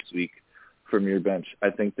points this week from your bench. I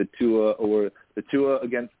think the Tua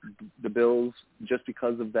against the Bills, just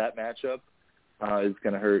because of that matchup, is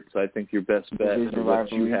going to hurt. So I think your best bet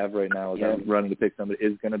what you have right now is running to pick somebody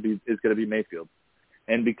is going to be Mayfield.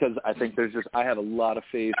 And because I think I have a lot of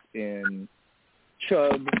faith in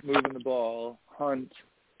Chubb moving the ball, Hunt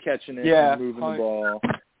catching it and moving the ball,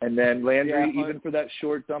 and then Landry even for that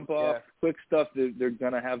short dump off, quick stuff. They're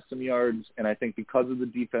going to have some yards, and I think because of the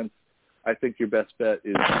defense, I think your best bet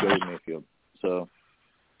is to go with Mayfield. So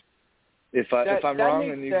if I'm wrong,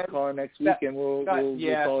 then you can call it next week, and we'll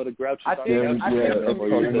call it a grouchy.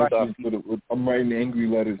 I'm writing angry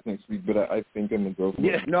letters next week, but I think I'm gonna go for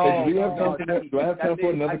it. No, do I have time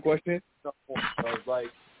for another question?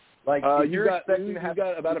 You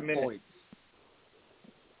got about a minute. Points.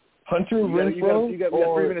 Hunter Renfrow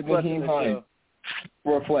or Naheem Hines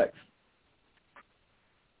for a flex?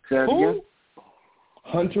 Who?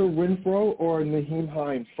 Hunter Renfrow or Naheem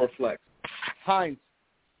Hines for flex? Hines.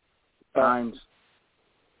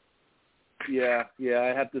 Yeah,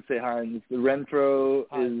 I have to say Hines. The Renfrow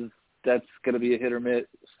that's going to be a hit or miss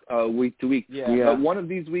week to week. Yeah. One of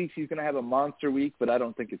these weeks he's going to have a monster week, but I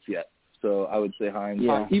don't think it's yet. So I would say Hines.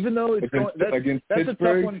 Yeah. Even though that's a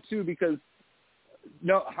tough one too because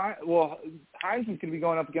Hines is going to be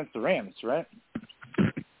going up against the Rams, right?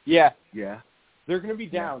 Yeah. They're going to be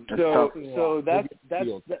down. So that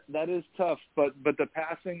is tough. But the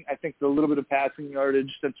passing, I think the little bit of passing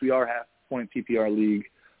yardage, since we are half-point PPR league,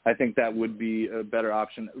 I think that would be a better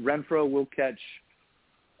option. Renfrow will catch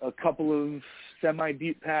a couple of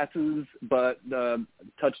semi-deep passes, but the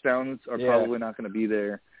touchdowns are probably not going to be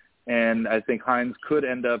there. And I think Hines could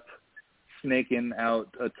end up snaking out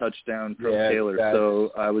a touchdown from Taylor.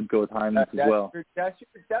 So I would go with Hines as well. That's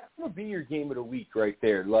going to be your game of the week right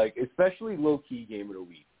there, like especially low-key game of the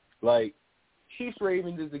week. Like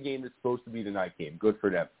Chiefs-Ravens is the game that's supposed to be the night game. Good for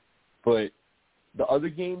them. But the other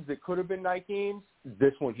games that could have been night games,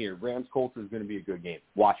 this one here, Rams-Colts, is going to be a good game.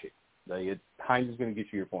 Watch it. Hines is going to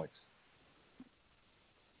get you your points.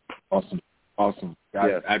 Awesome.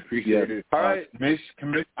 Guys, I appreciate it. All right.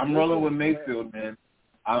 Commish, I'm rolling with Mayfield, man.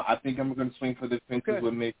 I think I'm going to swing for the fences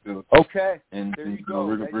with Mayfield. Okay. And there you go.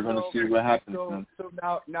 We're going to see what happens. So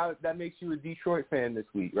now that makes you a Detroit fan this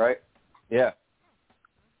week, right? Yeah.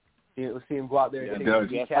 Let's see him go out there. And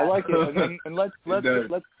I like it. And let's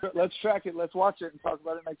track it. Let's watch it and talk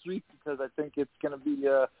about it next week because I think it's going to be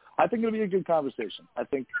a good conversation. I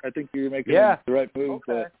think you're making the right move.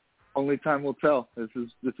 Okay. But only time will tell. This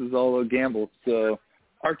is all a gamble. So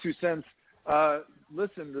our 2 cents.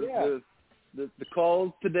 Listen, the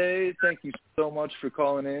calls today, thank you so much for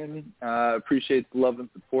calling in. Appreciate the love and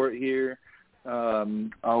support here.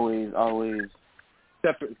 Always.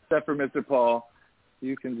 Except for Mr. Paul.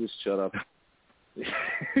 You can just shut up.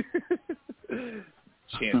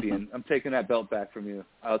 Champion. I'm taking that belt back from you.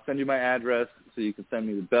 I'll send you my address so you can send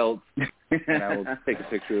me the belt, and I will take a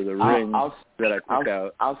picture of the ring that I took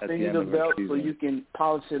out. I'll send you the belt so you can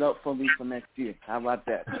polish it up for me for next year. How about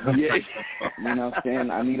that? Yeah. You know what I'm saying?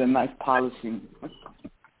 I need a nice polishing.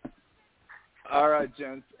 All right,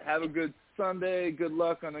 gents. Have a good Sunday. Good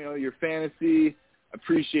luck on your fantasy.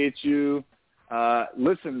 Appreciate you.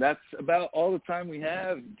 Listen, that's about all the time we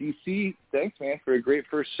have. DC, thanks, man, for a great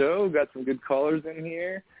first show. Got some good callers in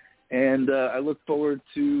here. And I look forward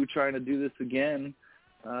to trying to do this again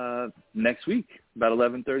next week, about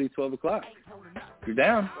 11:30, 12 o'clock. If you're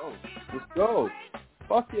down. Let's go.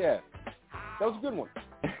 Fuck yeah. That was a good one.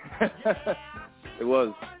 It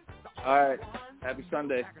was. All right. Happy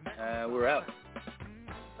Sunday. We're out.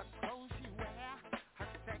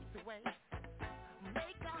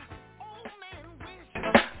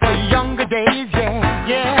 Younger days,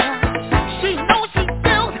 yeah. She knows she's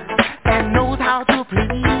built and knows how to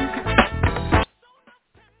please.